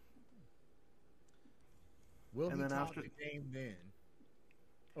 Will he talk the game then,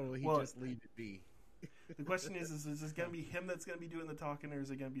 or will he just leave it be? The question is this going to be him that's going to be doing the talking, or is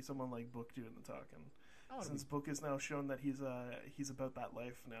it going to be someone like Book doing the talking? Since Book has now shown that he's about that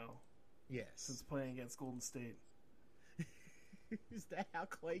life now. Yes. Since playing against Golden State. Is that how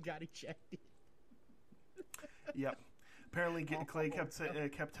Clay got ejected? Yep. Apparently, Clay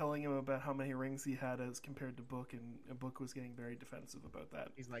kept telling him about how many rings he had as compared to Book, and Book was getting very defensive about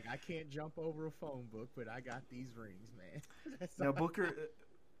that. He's like, I can't jump over a phone book, but I got these rings, man. Now, Booker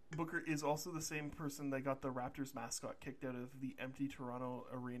is also the same person that got the Raptors mascot kicked out of the empty Toronto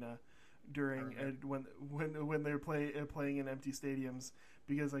arena during when they're playing in empty stadiums,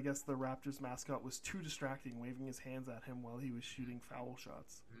 because I guess the Raptors mascot was too distracting, waving his hands at him while he was shooting foul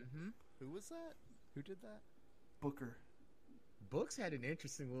shots. Mm-hmm. Who was that? Who did that? Booker. Brooks had an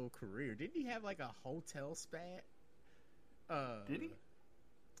interesting little career. Didn't he have like a hotel spat? Did he?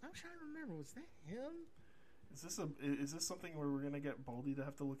 I'm trying to remember. Was that him? Is this something where we're gonna get Baldy to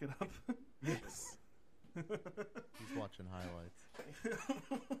have to look it up? Yes. He's watching highlights.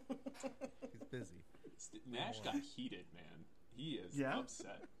 He's busy. Nash got heated, man. He is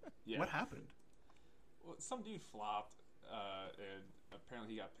upset. Yeah. What happened? Well, some dude flopped, and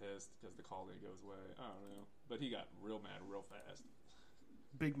apparently he got pissed because the call didn't go his way. I don't know, but he got real mad real fast.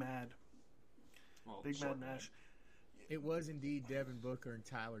 Big mad. Well, Big mad Nash. It was indeed Devin Booker and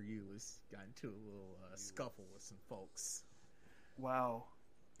Tyler Eulis got into a little scuffle with some folks. Wow.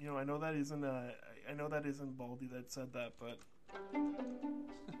 You know, I know that isn't Baldy that said that, but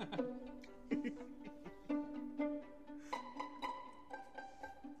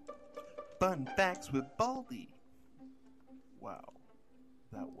fun facts with Baldy. Wow,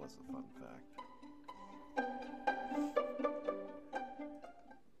 that was a fun fact.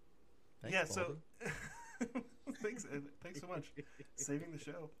 Thanks, so Baldy. thanks so much, saving the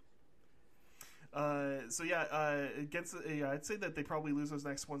show. I'd say that they probably lose those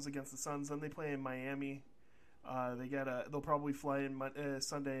next ones against the Suns. Then they play in Miami. They'll probably fly in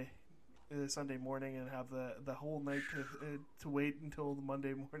Sunday morning and have the whole night to wait until the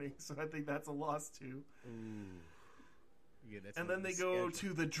Monday morning. So I think that's a loss too. Yeah, and then they go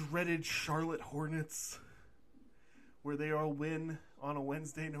to the dreaded Charlotte Hornets, where they all win on a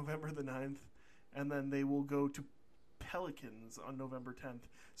Wednesday, November the 9th, and then they will go to Pelicans on November 10th.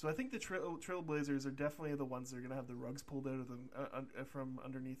 So I think the Trailblazers are definitely the ones that are going to have the rugs pulled out of them from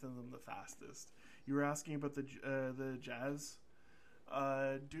underneath of them the fastest. You were asking about the Jazz,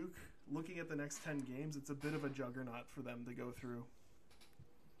 Duke. Looking at the next 10 games, it's a bit of a juggernaut for them to go through.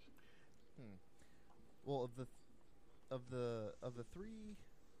 Well, of the three,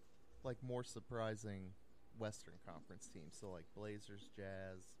 like, more surprising Western Conference teams, so like Blazers,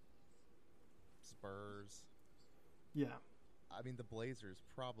 Jazz, Spurs. Yeah. I mean, the Blazers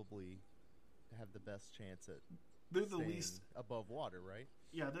probably have the best chance at they're the least above water, right?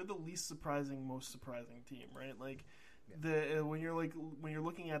 Yeah, they're the least surprising, most surprising team, right? Like when you're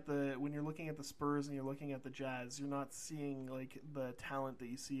looking at the Spurs and you're looking at the Jazz, you're not seeing like the talent that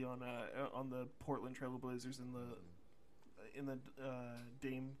you see on the Portland Trail Blazers in the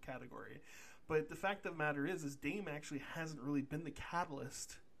Dame category. But the fact of the matter is Dame actually hasn't really been the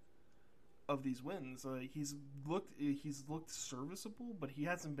catalyst of these wins. He's looked serviceable, but he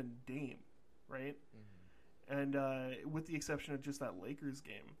hasn't been Dame, right? Mm-hmm. And with the exception of just that Lakers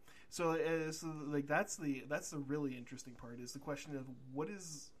game, so that's the really interesting part, is the question of what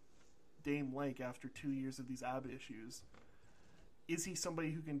is Dame like after 2 years of these ab issues? Is he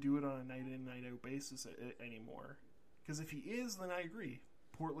somebody who can do it on a night in, night out basis anymore? Because if he is, then I agree.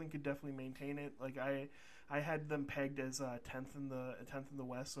 Portland could definitely maintain it. Like I had them pegged as 10th in the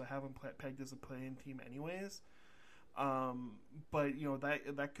West, so I have them pegged as a play-in team anyways. But you know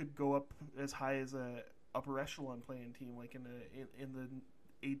that could go up as high as a upper echelon play-in team, like in the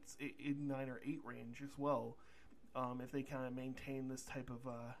 8, 9, or 8 range as well, if they kind of maintain this type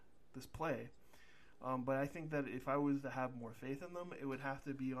of this play. But I think that if I was to have more faith in them, it would have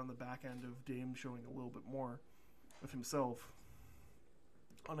to be on the back end of Dame showing a little bit more of himself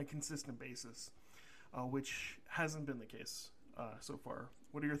on a consistent basis, which hasn't been the case so far.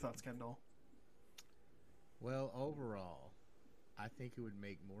 What are your thoughts, Kendall? Well, overall, I think it would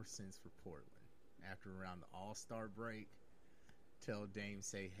make more sense for Portland after around the All-Star break. Tell Dame,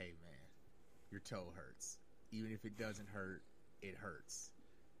 say, hey man, your toe hurts. Even if it doesn't hurt, it hurts.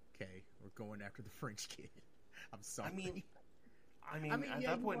 Okay, we're going after the French kid. I'm sorry. I mean, at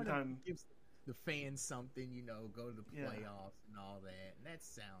that point in time, gives the fans something, go to the playoffs and all that, and that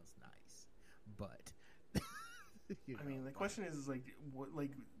sounds nice. But the question is like,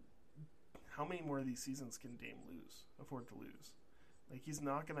 how many more of these seasons can Dame afford to lose? Like, he's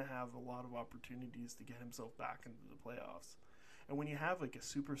not going to have a lot of opportunities to get himself back into the playoffs. And when you have like a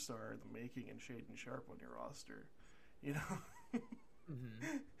superstar in the making in Shaedon Sharpe on your roster,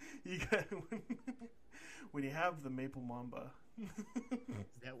 mm-hmm. you got when you have the Maple Mamba. Is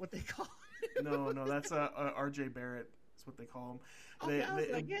that what they call it? No, that's RJ Barrett. That's what they call him.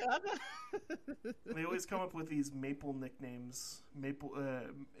 They always come up with these Maple nicknames. Maple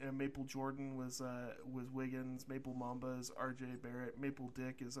Jordan was Wiggins. Maple Mamba is RJ Barrett. Maple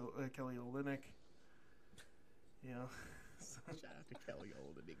Dick is Kelly Olynyk. Shout out to Kelly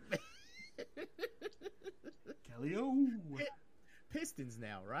Olynyk. Kelly O. Pistons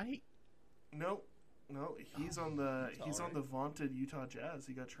now, right? No, he's on the vaunted Utah Jazz.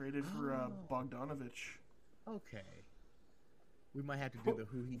 He got traded for Bogdanovich. Okay. We might have to do the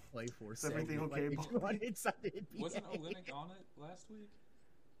who he play for. Is everything segment, okay, like they do Baldy? on Inside the NBA. Wasn't Olynyk on it last week?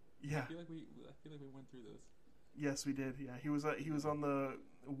 Yeah. I feel like we went through this. Yes, we did. Yeah, he was on the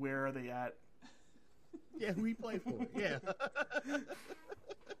where are they at? Yeah, who he play for? Yeah.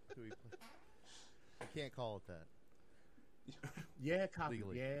 Who he play? You can't call it that. Yeah, copy.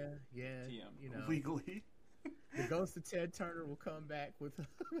 Legally. Yeah. TM. You know, Legally. the ghost of Ted Turner will come back with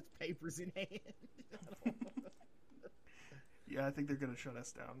with papers in hand. Yeah, I think they're gonna shut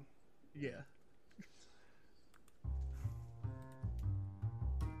us down. Yeah.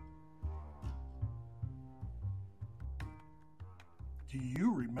 Do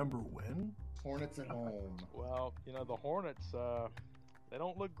you remember when? Hornets at home. Well, the Hornets, they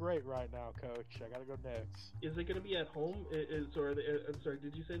don't look great right now, Coach. I gotta go Knicks. Is it going to be at home? I'm sorry.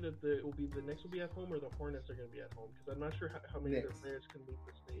 Did you say that the Knicks will be at home, or the Hornets are going to be at home? Because I'm not sure how many of their Knicks. players can leave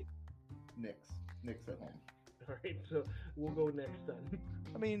the state. Knicks at home. All right, so we'll go next then.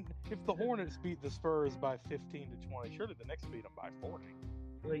 I mean, if the Hornets beat the Spurs by 15 to 20, surely the Knicks beat them by 40.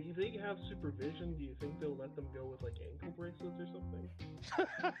 Like, if they have supervision, do you think they'll let them go with like ankle bracelets or something?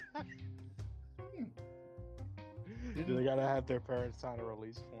 Do they gotta have their parents sign a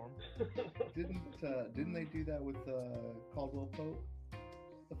release form? Didn't they do that with Caldwell Pope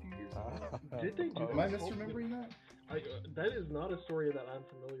a few years ago? Did they do Am I that? misremembering that? That is not a story that I'm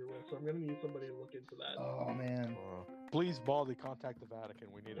familiar with, so I'm going to need somebody to look into that. Oh man, Please, Baldy, contact the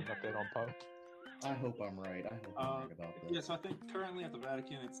Vatican. We need an update on Pope. I hope I'm right. I hope I'm right about this. Yeah, so I think currently at the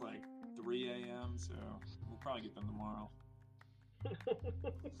Vatican it's like 3 a.m. So we'll probably get them tomorrow.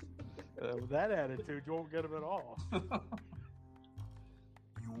 With that attitude, you won't get them at all.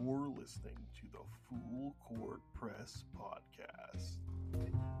 You're listening to the Full Court Press Podcast.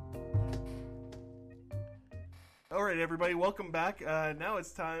 All right, everybody, welcome back. Now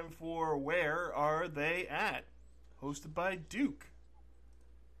it's time for Where Are They At? Hosted by Duke.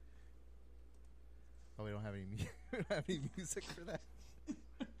 Oh, we don't have any music for that.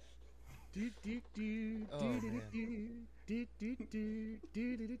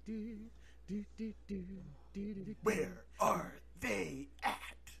 Where are they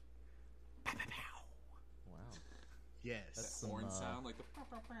at? Pow, pow, pow. Wow. Yes. That's some, Horn sound like the pow,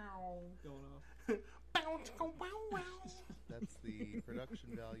 pow, pow going off. Bow, chicka, wow, wow. That's the production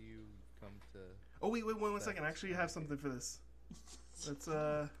value come to. Oh, wait, one second. I actually have something for this. Let's,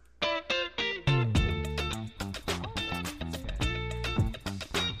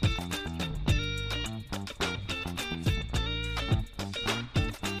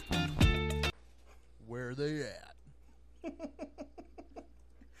 Where are they at?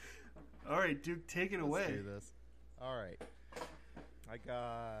 All right, Duke, take it away. Let's do this. All right. I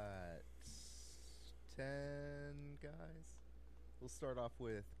got 10 guys. We'll start off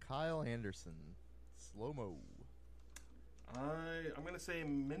with Kyle Anderson, slow-mo. I'm going to say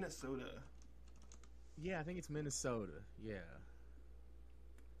Minnesota. Yeah, I think it's Minnesota. Yeah.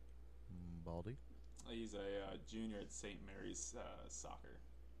 Baldy. He's a junior at St. Mary's soccer.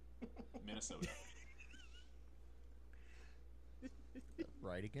 Minnesota.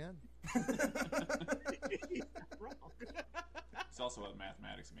 Right again. Wrong. He's also a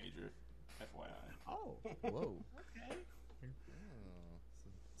mathematics major, FYI. Oh, Whoa. okay.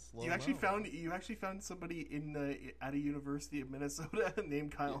 Slow-mo. You actually found somebody at a university of Minnesota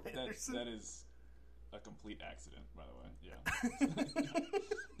named Kyle Anderson. That is a complete accident, by the way. Yeah.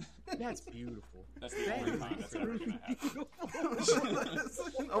 That's beautiful. That's the only time that's ever going to happen.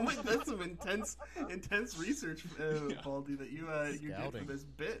 Oh my, that's some intense research, Baldy, that you did for Scouting. this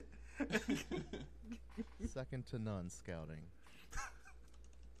bit. Second to none scouting.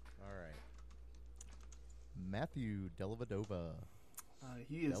 All right. Matthew Dellavedova,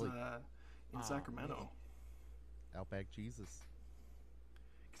 He is Delhi. in Sacramento. Outback Jesus.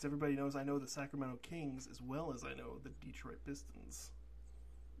 Because everybody knows I know the Sacramento Kings as well as I know the Detroit Pistons.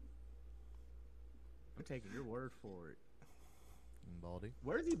 I'm taking your word for it. And Baldy.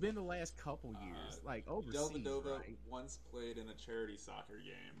 Where's he been the last couple years? Like overseas, Dellavedova right? once played in a charity soccer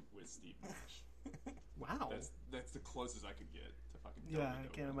game with Steve Nash. Wow. That's the closest I could get to fucking Yeah, I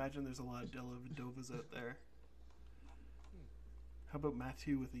Dellavedova. can't imagine there's a lot of Dellavedovas out there. How about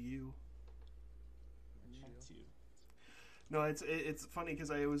Matthew with a U? Matthew. No, it's funny because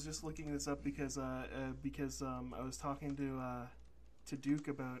I was just looking this up because I was talking to Duke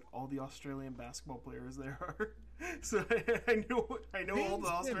about all the Australian basketball players there are. So I know all the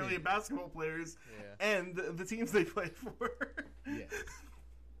Australian basketball players Yeah. and the teams they play for. Yes.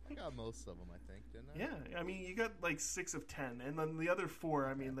 I got most of them, I think, didn't I? Yeah, I mean, you got like 6 of 10, and then the other 4,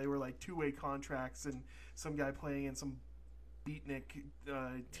 I mean, they were like 2-way contracts, and some guy playing in some beatnik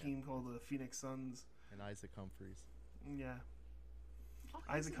team called the Phoenix Suns. And Isaac Humphries. Yeah.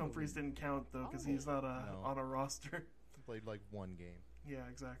 Isaac Humphries didn't count though because he's not on a roster. He played like one game. Yeah,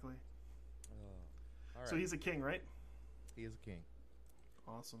 exactly. All right. So he's a king, right? He is a king.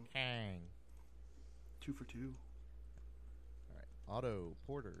 Awesome. King. 2 for 2. All right. Otto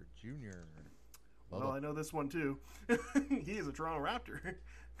Porter Jr. Well, I know this one too. He is a Toronto Raptor.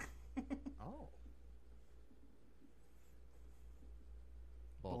 Oh.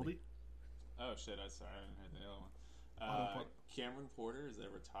 Baldy? Oh shit! Sorry, I didn't hear the other one. Cameron Porter is a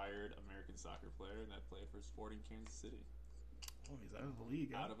retired American soccer player that played for Sporting Kansas City. Oh, he's out of the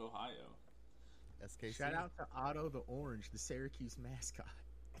league. Out of Ohio. SKC. Shout out to Otto the Orange, the Syracuse mascot.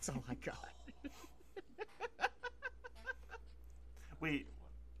 That's all I got. Wait,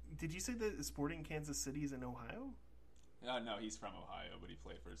 did you say that Sporting Kansas City is in Ohio? No, he's from Ohio, but he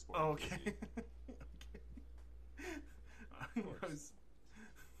played for Sporting. Oh, okay. Of course. I was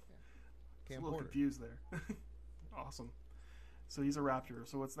a Cam little Porter. confused there. Awesome. So he's a Raptor.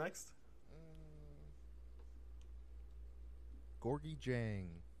 So what's next? Gorgie Jang,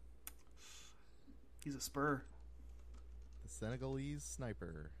 He's a Spur. the Senegalese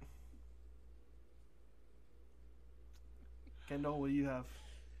sniper. Kendall, what do you have?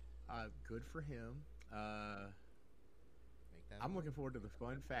 Good for him. Make that I'm one. looking forward to the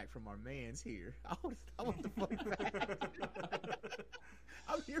fun fact from our man's here. I want the fun fact.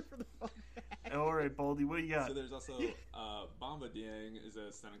 I'm here for the fun fact. All right, Baldy, what do you got? So there's also Bamba Dieng is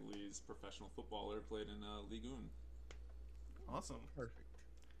a Senegalese professional footballer, played in Ligue 1. Awesome. Perfect.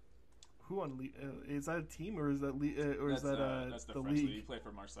 Who on is that a team or is that That's the the French league? league. He played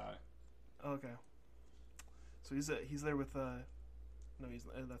for Marseille. Okay. So he's there with no, he's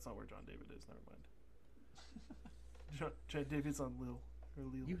that's not where John David is. Never mind. John David's on Lille. Or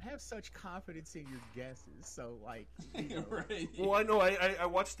Lille. You have such confidence in your guesses, so like, you know, Right. Well, I know. I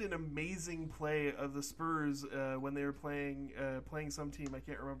watched an amazing play of the Spurs when they were playing some team. I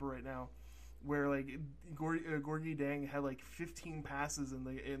can't remember right now. Where like Gorgie Dang had like 15 passes in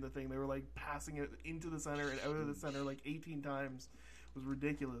the thing. They were like passing it into the center and out of the center like 18 times. It was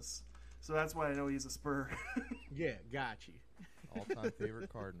ridiculous. So that's why I know he's a Spur. yeah, got you. All-time favorite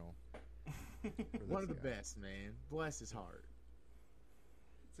Cardinal. for this One of the guy. best, man. Bless his heart.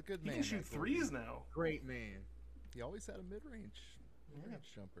 It's a good He man. can shoot that Gorgie. threes now. Great man. He always had a mid-range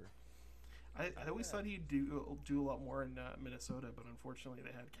jumper. I always thought he'd do a lot more in Minnesota, but unfortunately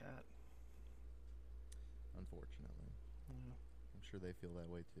they had Cat. Unfortunately, Yeah. I'm sure they feel that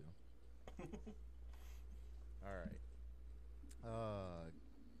way too. All right.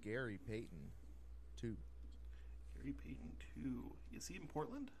 Gary Payton, 2, Gary Payton 2. Is he in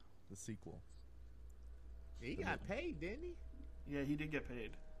Portland? the sequel. He got paid, didn't he? Yeah, he did get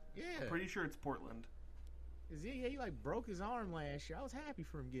paid. Yeah. I'm pretty sure it's Portland. He like broke his arm last year. I was happy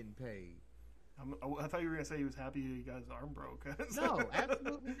for him getting paid. I thought you were gonna say he was happy he got his arm broke. No,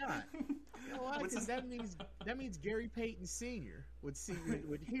 absolutely not. You know why? What's Because his- that means Gary Payton Sr. would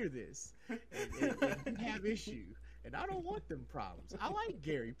hear this and have issue. And I don't want them problems. I like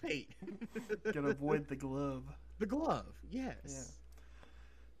Gary Payton. Gotta avoid the glove. The glove, yes.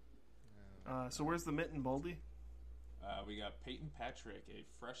 So where's the mitten, Baldy? We got Peyton Patrick, a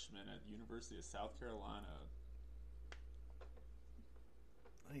freshman at the University of South Carolina.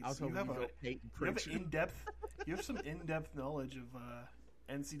 Nice. I was You hoping have you'd a go Peyton you have Pritchard. an in-depth. You have some in-depth knowledge of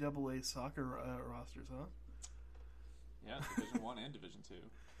NCAA soccer rosters, huh? Yeah, Division 1 and Division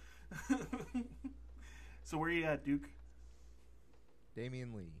 2. So where are you at, Duke?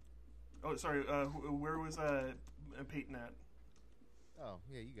 Damian Lee. Oh, sorry. Where was Peyton at? Oh,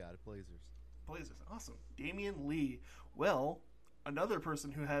 yeah, you got it. Blazers. Blazers. Awesome. Damian Lee. Well, another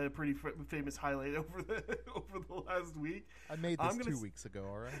person who had a pretty famous highlight over the last week. I made I'm this gonna 2 weeks ago,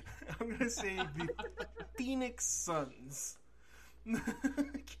 all right? I'm going to say the Phoenix Suns. We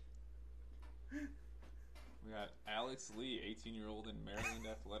got Alex Lee, 18-year-old in Maryland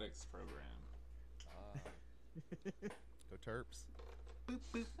Athletics program. Go Terps. Boop,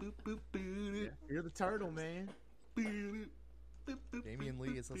 boop, boop, boop, boop, You're the turtle, man. boop, boop, boop, boop, Damian boop,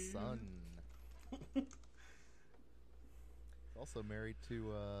 Lee is a boop. son. Also married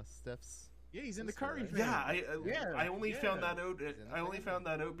to Steph's. Yeah, he's in the Sister, Curry right? family. Yeah, I only found yeah. that out. He's in the I only family. found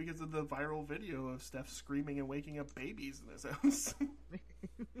that out because of the viral video of Steph screaming and waking up babies in his house. Can't be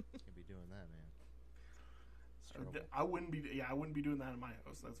doing that, man. It's trouble. I wouldn't be. Yeah, I wouldn't be doing that in my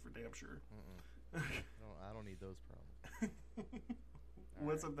house. That's for damn sure. I don't need those problems.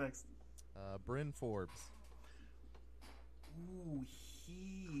 What's right. up next? Bryn Forbes. Ooh,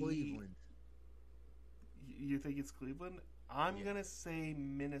 Cleveland. You think it's Cleveland? I'm Yeah. gonna say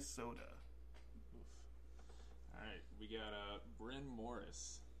Minnesota. Oof. All right, we got Bryn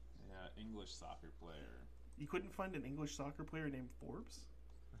Morris, English soccer player. You couldn't find an English soccer player named Forbes?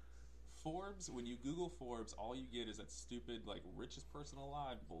 Forbes, when you Google Forbes, all you get is that stupid, like, richest person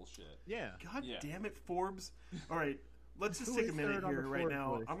alive bullshit. Yeah. God Yeah. damn it, Forbes. All right, let's just Who take a is minute third on here the right Forbes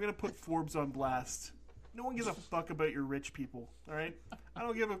now. list? I'm going to put Forbes on blast. No one gives a fuck about your rich people, all right? I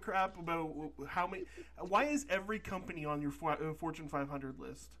don't give a crap about how many... Why is every company on your Fortune 500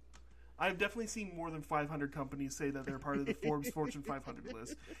 list? I've definitely seen more than 500 companies say that they're part of the Forbes Fortune 500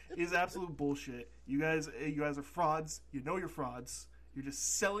 list. It is absolute bullshit. You guys are frauds. You know you're frauds. You're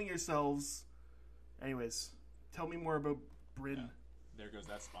just selling yourselves. Anyways, tell me more about Bryn. Yeah. There goes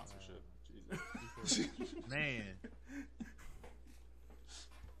that sponsorship. Jesus. Man.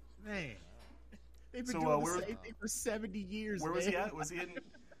 They've been So, doing where- the same thing for 70 years. Where was man. he at? Was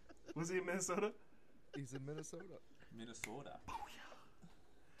he in Minnesota? He's in Minnesota. Minnesota.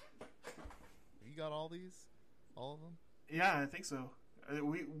 You got all these? All of them? Yeah, I think so.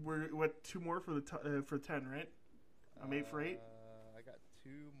 We're what, 2 more for the for 10, right? I'm 8 for 8. I got 2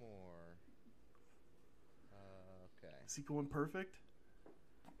 more. Okay. Is he going perfect?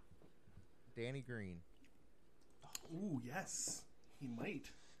 Danny Green. Ooh, yes, he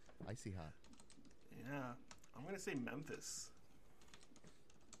might. Icy hot. Yeah, I'm gonna say Memphis.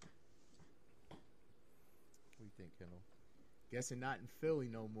 What do you think, Kendall? Guessing not in Philly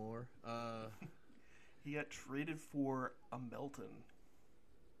no more. He got traded for a Melton.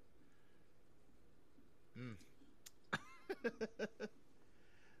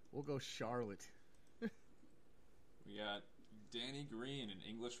 We'll go Charlotte. We got Danny Green, an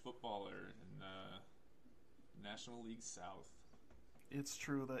English footballer in National League South. It's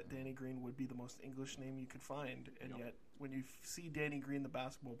true that Danny Green would be the most English name you could find, and Yep. yet when you see Danny Green, the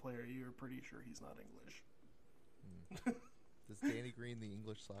basketball player, you're pretty sure he's not English. Does Danny Green, the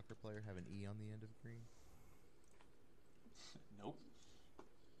English soccer player, have an E on the end of Green? Nope.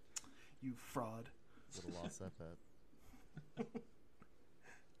 You fraud. Would have lost that bet.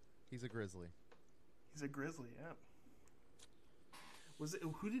 He's a Grizzly. He's a Grizzly, yeah. Was it?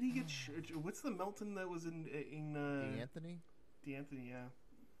 Who did he get? What's the Melton that was in Anthony? D'Anthony, yeah.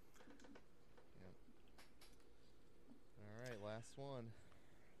 Yep. All right, last one.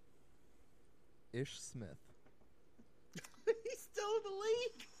 Ish Smith. He's still in the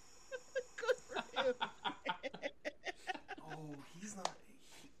league. Good for him. Oh, he's not.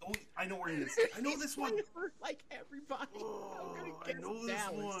 I know where he is. I know this one. He's for, like everybody. Oh, I'm gonna I guess know this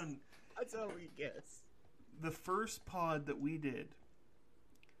Dallas. one. That's all we guess. The first pod that we did,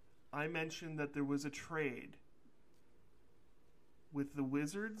 I mentioned that there was a trade with the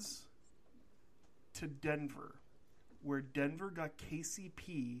Wizards to Denver, where Denver got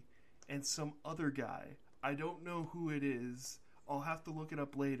KCP and some other guy. I don't know who it is. I'll have to look it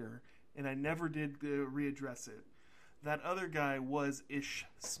up later, and I never did readdress it. That other guy was Ish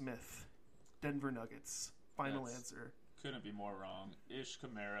Smith, Denver Nuggets. Final That's- answer. Couldn't be more wrong. Ish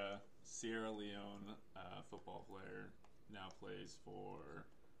Kamara, Sierra Leone football player, now plays for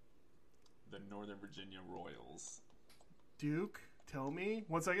the Northern Virginia Royals. Duke, tell me.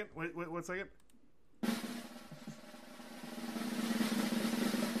 1 second. Wait, 1 second.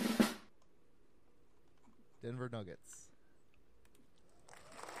 Denver Nuggets.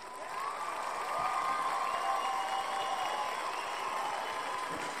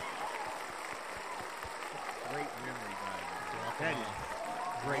 Great memory, guys. That is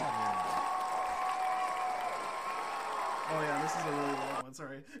great Yeah. memory. Oh yeah, this is a really long one.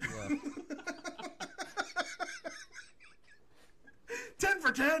 Sorry. Yeah. 10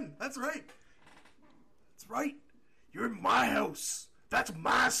 for 10. That's right. That's right. You're in my house. That's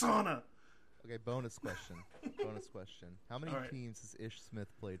my sauna. Okay, bonus question. Bonus question. How many All right. teams has Ish Smith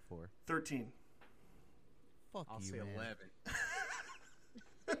played for? 13. Fuck I'll you, say man. 11.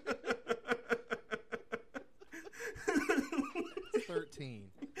 13.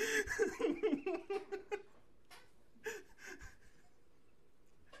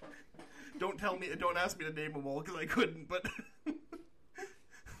 Don't ask me to name them all because I couldn't. But No.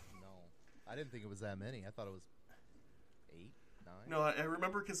 I didn't think it was that many. I thought it was 8, 9. no, I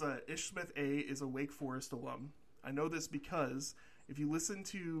remember because Ish Smith A is a Wake Forest alum. I know this because if you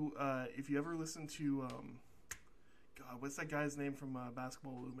ever listen to, God, what's that guy's name from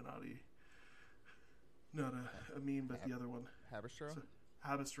Basketball Illuminati? Not a meme, but the other one. Haberstroh? So,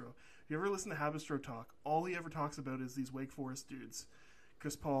 Habistro. If you ever listen to Habistro talk, all he ever talks about is these Wake Forest dudes.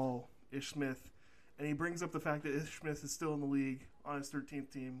 Chris Paul, Ish Smith. And he brings up the fact that Ish Smith is still in the league on his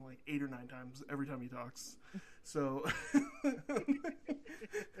 13th team like 8 or 9 times every time he talks. So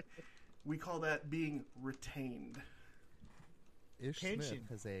we call that being retained. Ish Smith Pension.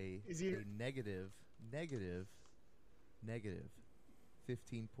 has a negative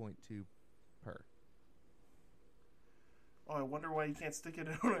 15.2 per. Oh, I wonder why you can't stick it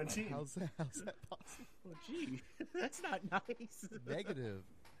on a team. How's that possible? Oh, gee, that's not nice. Negative.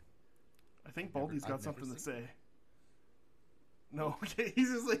 I think I've Baldy's never got something to seen say. No, okay,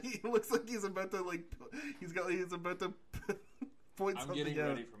 he's just like, he looks like he's about to he's about to point I'm something getting out.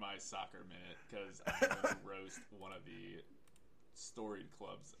 ready for my soccer minute because I'm going to roast one of the storied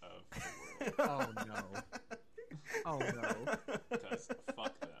clubs of the world. Oh no. Oh no. Because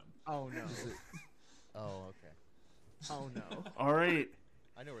fuck them. Oh no. Oh, okay. Oh no. All right.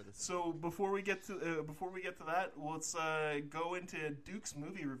 I know where this is. So before we get to that, let's go into Duke's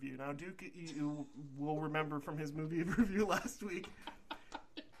movie review. Now, Duke, you will remember from his movie review last week,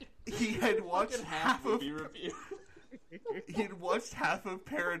 he had watched half of movie review. he had watched half of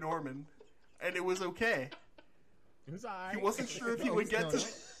Paranorman, and it was okay. It was alright. He wasn't sure if he No, would get no, to. no.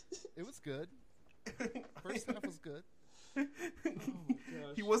 It was good. First half was good.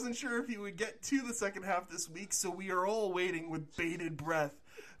 He wasn't sure if he would get to the second half this week, so we are all waiting with bated breath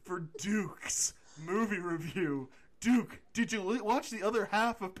for Duke's movie review. Duke, did you watch the other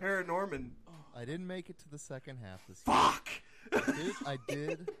half of Paranorman? I didn't make it to the second half this Fuck! I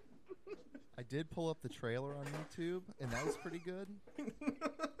did pull up the trailer on YouTube, and that was pretty good.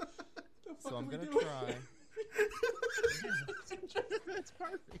 So I'm gonna try. That's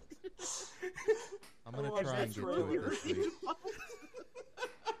perfect. I'm gonna watched try that and get to it this week.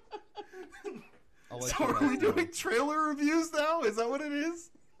 I'll let So you are guys we know. doing trailer reviews now? Is that what it is?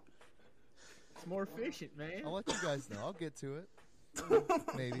 It's more efficient, man. I'll let you guys know. I'll get to it.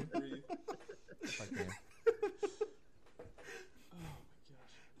 Maybe if I can.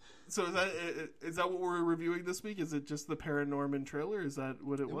 So is that what we're reviewing this week? Is it just the Paranorman trailer? Is that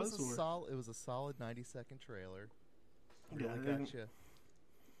what it was? It was a solid 90-second trailer. Yeah, Really I got didn't- you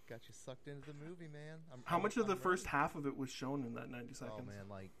sucked into the movie, man. How much of the I'm first ready. half of it was shown in that 90 seconds? Oh man,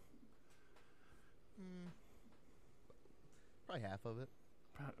 like probably half of it.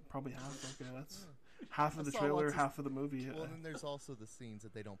 Probably half. Okay, that's half of I the saw trailer, lots of- half of the movie. Well, then there's also the scenes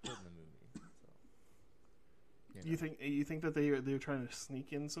that they don't put in the movie. So, You think that they're trying to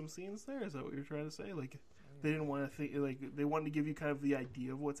sneak in some scenes there? Is that what you're trying to say? Like they didn't want to think, like they wanted to give you kind of the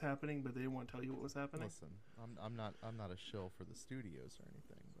idea of what's happening, but they didn't want to tell you what was happening. Listen, I'm not a shill for the studios or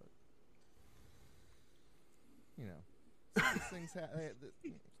anything, but you know, some things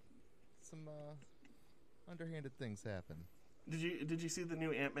some underhanded things happen. Did you see the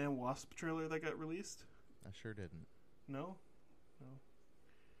new Ant-Man Wasp trailer that got released? I sure didn't. No.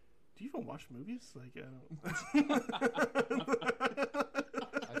 Do you even watch movies? Like I don't.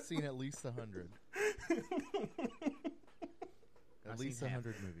 I've seen at least 100. At I've least seen half.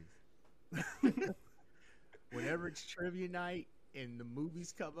 100 movies. Whenever it's trivia night and the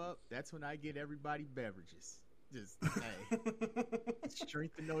movies come up, that's when I get everybody beverages. Just hey,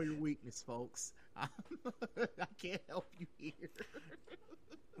 strength to know your weakness, folks. I can't help you here.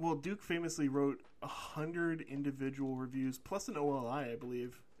 Well, Duke famously wrote 100 individual reviews plus an OLI, I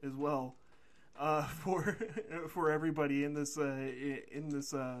believe, as well, for everybody in this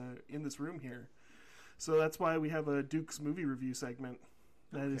room here. So that's why we have a Duke's movie review segment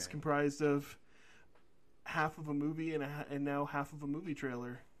that is Okay. comprised of half of a movie and now half of a movie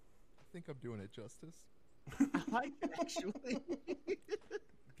trailer. I think I'm doing it justice, I like it, actually.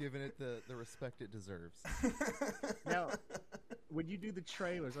 giving it the respect it deserves. Now, when you do the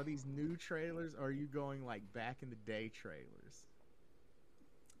trailers, are these new trailers or are you going like back in the day trailers?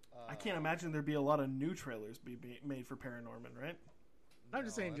 I can't imagine there'd be a lot of new trailers be made for Paranorman, right? I'm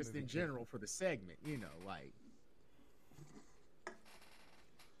just No, saying, that just movie in general for the segment, you know, like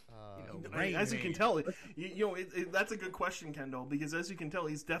Rain As you Man. can tell, that's a good question, Kendall, because as you can tell,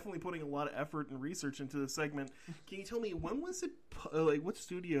 he's definitely putting a lot of effort and research into the segment. Can you tell me when was it? Like, what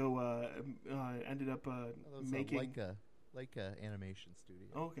studio ended up making? Leica Animation Studio.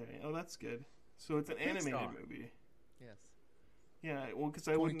 Okay, oh, that's good. So it's an animated Pixar. movie. Yes. Yeah, well, because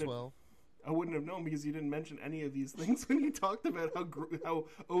I wouldn't 2012. have known because you didn't mention any of these things when you talked about how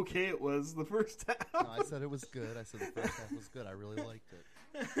okay it was the first half. No, I said it was good. I said the first half was good. I really liked it.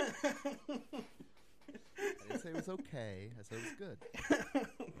 I didn't say it was okay. I said it was good.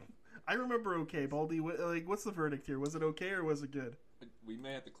 I remember okay, Baldy. What's the verdict here? Was it okay or was it good? We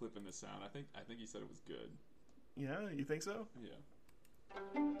may have to clip in the sound. I think he said it was good. Yeah, you think so? Yeah.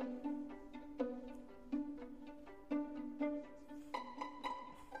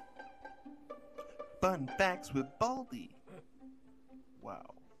 Fun facts with Baldy.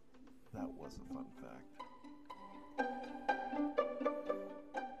 Wow, that was a fun fact.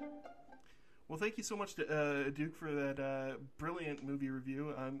 Well, thank you so much to Duke for that brilliant movie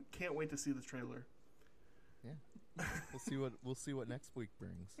review. Can't wait to see the trailer. Yeah. We'll see what next week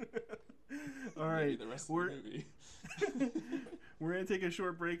brings. All right, Maybe the rest of the movie. We're gonna take a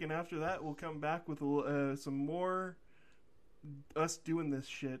short break, and after that, we'll come back with some more us doing this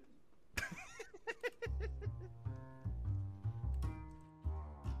shit.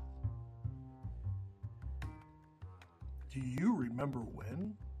 Do you remember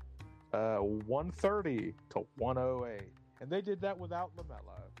when? 130 to 108. And they did that without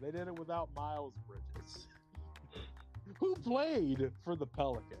LaMelo. They did it without Miles Bridges. Who played for the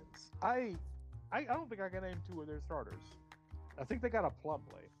Pelicans? I don't think I can name two of their starters. I think they got a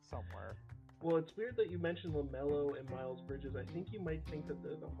Plumlee somewhere. Well, it's weird that you mentioned LaMelo and Miles Bridges. I think you might think that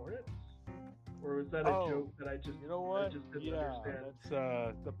they're the Hornets. Or was that a joke that I just didn't understand?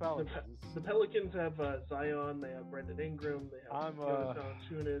 That's the Pelicans. The Pelicans have Zion, they have Brendan Ingram, they have Jonathan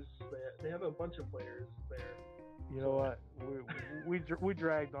Tunis, they have a bunch of players there. You know what? We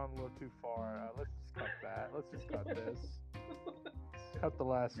dragged on a little too far. Let's just cut that. Let's just cut this. Cut the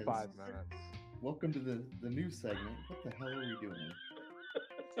last 5 minutes. Welcome to the new segment. What the hell are we doing?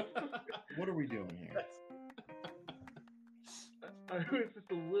 What are we doing here? I was just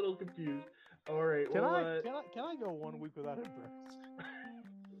a little confused. All right. Can I go 1 week without a dress?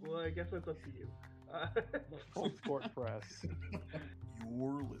 Well, I guess that's up to you. Full Court Press.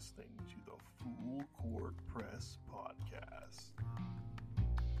 You're listening to the Full Court Press podcast.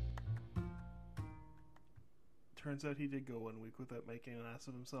 Turns out he did go 1 week without making an ass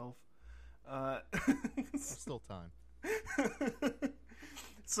of himself. There's still time.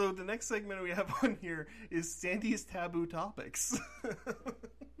 So the next segment we have on here is Sandy's Taboo Topics.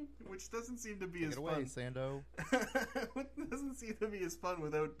 Which doesn't seem to be as fun. Get away, Sando. Doesn't seem to be as fun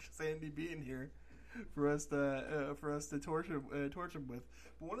without Sandy being here for us to torture him with.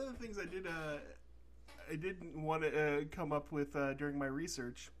 But one of the things I didn't want to come up with during my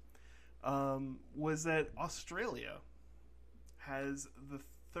research was that Australia has the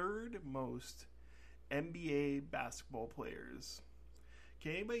third most NBA basketball players.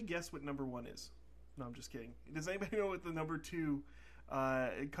 Can anybody guess what number 1 is? No, I'm just kidding. Does anybody know what the number 2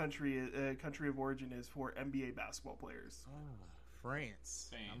 country of origin is for NBA basketball players? France.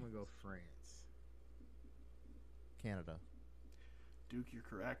 Spain. I'm gonna go France. Canada. Duke, you're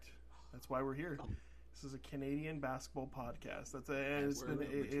correct. That's why we're here. This is a Canadian basketball podcast.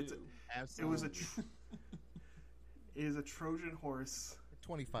 It is a Trojan horse.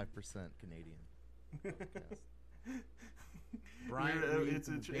 25% Canadian. Brian, it's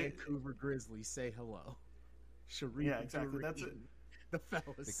a Vancouver Grizzlies. Say hello. Sharif, yeah, exactly. That's it. The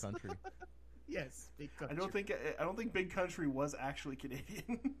fellas. Big country. Yes, big country. I don't think Big Country was actually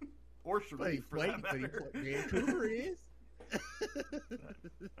Canadian, or Sharif for that matter. Vancouver is.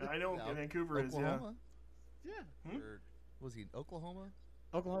 I know Vancouver Oklahoma? is. Yeah. Or was he in Oklahoma?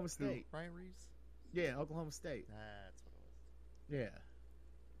 Oklahoma State. Ryan Reeves? Yeah, Oklahoma State. That's what it was. Yeah.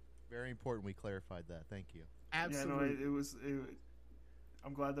 Very important. We clarified that. Thank you. Absolutely. Yeah, no,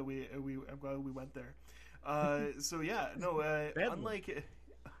 I'm glad that we went there. So yeah, no.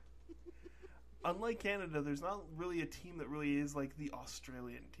 Unlike Canada, there's not really a team that really is like the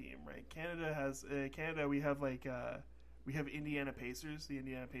Australian team, right? Canada. We have Indiana Pacers. The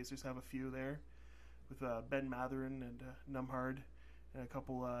Indiana Pacers have a few there with Ben Mathurin and Nembhard and a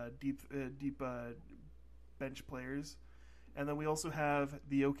couple deep bench players, and then we also have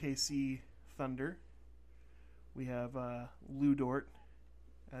the OKC Thunder. We have Lou Dort,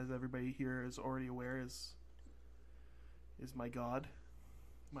 as everybody here is already aware, is my god,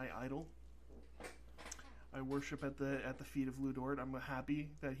 my idol. I worship at the feet of Lou Dort. I'm happy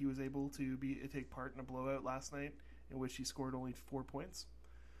that he was able to take part in a blowout last night in which he scored only 4 points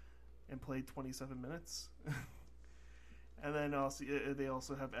and played 27 minutes. And then also they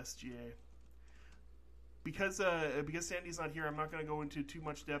also have SGA. Because Sandy's not here, I'm not going to go into too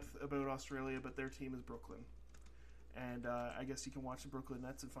much depth about Australia, but their team is Brooklyn. And I guess you can watch the Brooklyn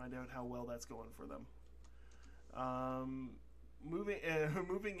Nets and find out how well that's going for them.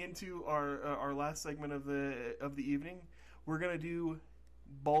 Moving into our last segment of the evening, we're gonna do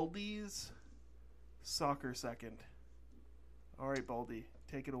Baldy's soccer second. All right, Baldy,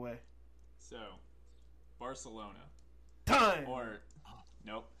 take it away. So, Barcelona. Time.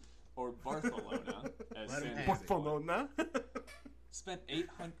 Or Barcelona, as Sandy Barcelona. spent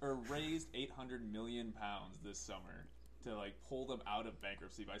raised 800 million pounds this summer to pull them out of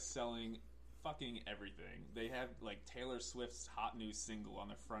bankruptcy by selling fucking everything. They have Taylor Swift's hot new single on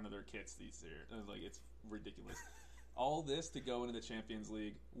the front of their kits this year. It's ridiculous. All this to go into the Champions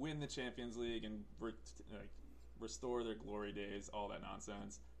League, win the Champions League, and restore their glory days. All that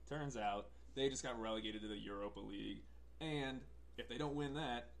nonsense. Turns out they just got relegated to the Europa League, and if they don't win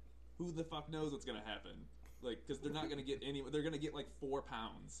that, who the fuck knows what's gonna happen? Because they're not gonna get any. They're gonna get 4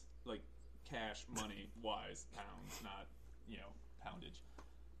 pounds. cash money wise, pounds, not poundage.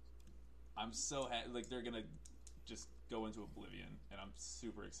 I'm so happy. Like, they're gonna just go into oblivion, and I'm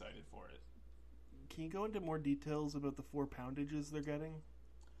super excited for it. Can you go into more details about the 4 poundages they're getting?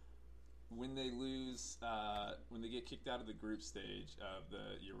 When they lose, when they get kicked out of the group stage of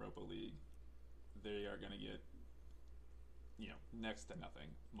the Europa League, they are going to get, next to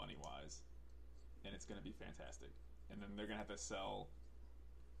nothing money-wise, and it's going to be fantastic. And then they're going to have to sell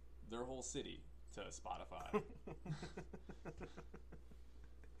their whole city to Spotify.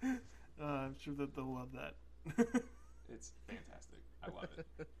 I'm sure that they'll love that. It's fantastic. I love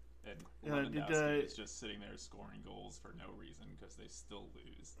it. And Lewandowski is just sitting there scoring goals for no reason because they still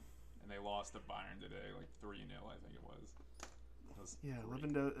lose. And they lost to Bayern today, like 3-0, I think it was.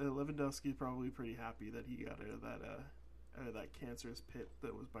 Lewandowski is probably pretty happy that he got out of that cancerous pit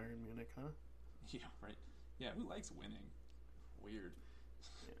that was Bayern Munich, huh? Yeah, right. Yeah, who likes winning? Weird.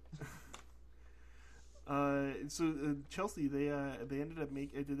 Yeah. So Chelsea, they ended up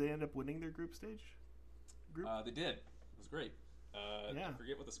did they end up winning their group stage? They did. It was great. I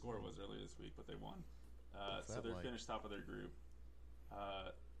forget what the score was earlier this week, but they won. So they're finished top of their group.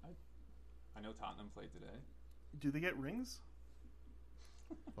 I know Tottenham played today. Do they get rings?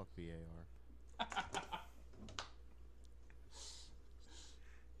 Fuck VAR.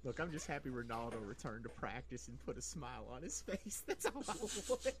 Look, I'm just happy Ronaldo returned to practice and put a smile on his face. That's all I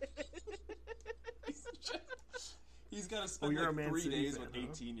want. He's got to spend 3 days with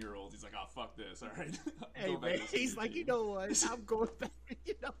 18-year-olds. He's like, oh, fuck this, all right? Hey, man, he's like, you know what? I'm going back,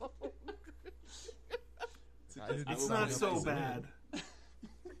 It's not so bad.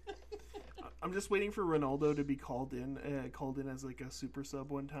 I'm just waiting for Ronaldo to be called in as like a super sub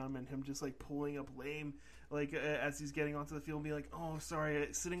one time, and him just like pulling up lame, like as he's getting onto the field, and be like, "Oh, sorry,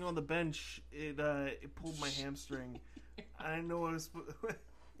 sitting on the bench, it pulled my hamstring. I didn't know I was."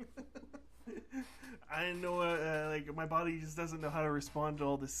 I didn't know, like, my body just doesn't know how to respond to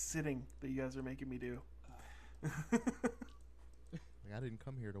all this sitting that you guys are making me do. I didn't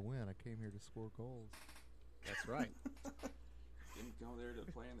come here to win. I came here to score goals. That's right. Didn't go there to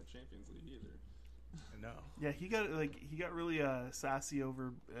play in the Champions League either. No. Yeah, he got really sassy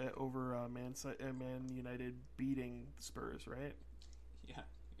over Man United beating Spurs, right? Yeah.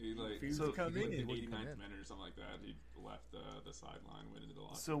 He come in 89th minute or something like that. He left the sideline, went into the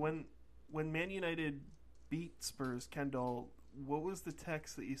locker. So when Man United beat Spurs, Kendall, what was the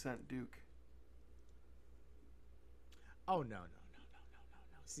text that you sent Duke? Oh, no.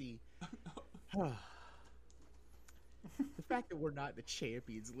 See, the fact that we're not in the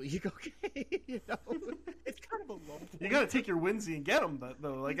Champions League, okay, it's kind of a low point. You got to take your wins and get them,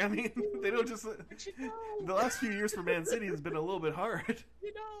 though. Like, I mean, they don't just. The last few years for Man City has been a little bit hard.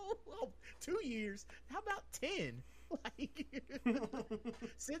 2 years. How about 10? Like,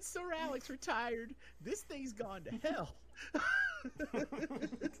 since Sir Alex retired, this thing's gone to hell.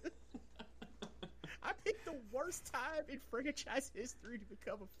 I picked the worst time in franchise history to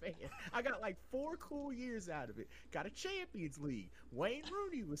become a fan. I got like 4 cool years out of it. Got a Champions League. Wayne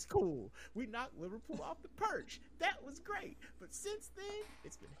Rooney was cool. We knocked Liverpool off the perch. That was great. But since then,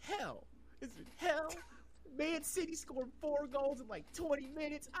 it's been hell. Man City scored 4 goals in like 20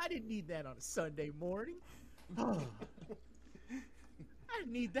 minutes. I didn't need that on a Sunday morning. I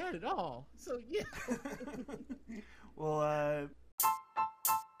didn't need that at all. So, yeah. Well,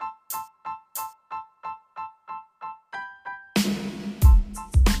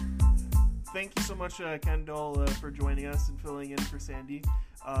 thank you so much, Kendall, for joining us and filling in for Sandy.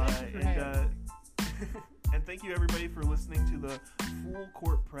 And thank you, everybody, for listening to the Full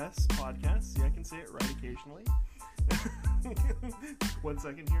Court Press podcast. See, I can say it right occasionally. 1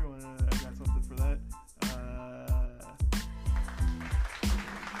 second here. I got something for that.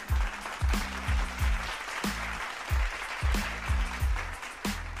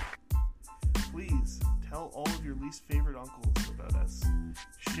 Please tell all of your least favorite uncles about us.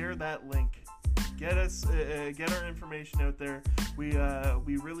 Share that link. Get our information out there. We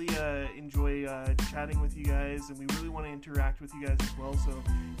really enjoy chatting with you guys, and we really want to interact with you guys as well. So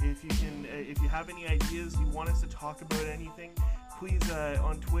if you have any ideas, you want us to talk about anything, please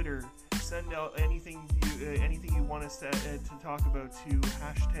on Twitter send out anything you want us to talk about to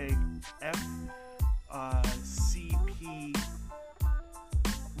 #FCP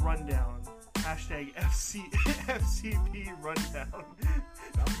Rundown. #FCP Rundown.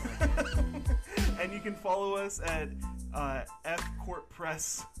 And you can follow us at F Court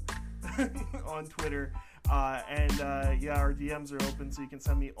Press on Twitter. Our DMs are open, so you can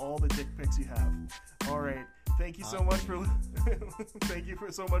send me all the dick pics you have. All right. Thank you so much for listening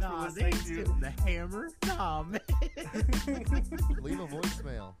to the hammer. Nah, man. Leave a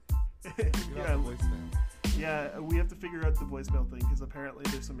voicemail. Yeah, yeah, we have to figure out the voicemail thing because apparently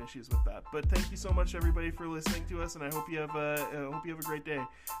there's some issues with that. But thank you so much, everybody, for listening to us, and I hope you have a great day.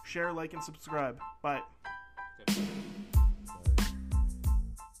 Share, like, and subscribe. Bye. Okay.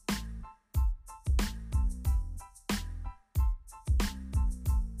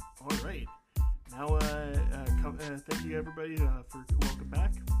 All right. Now, thank you, everybody, for welcome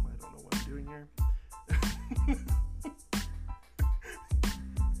back. I don't know what I'm doing here.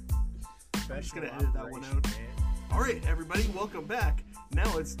 I'm just going to edit that one out. All right, everybody, welcome back.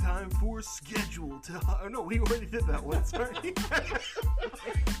 Now it's time for schedule to... Oh, no, we already did that one. Sorry.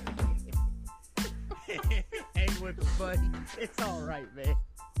 Hang with the buddy. It's all right, man.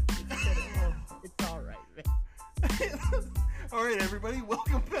 It's all right, man. All right, everybody,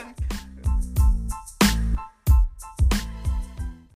 welcome back.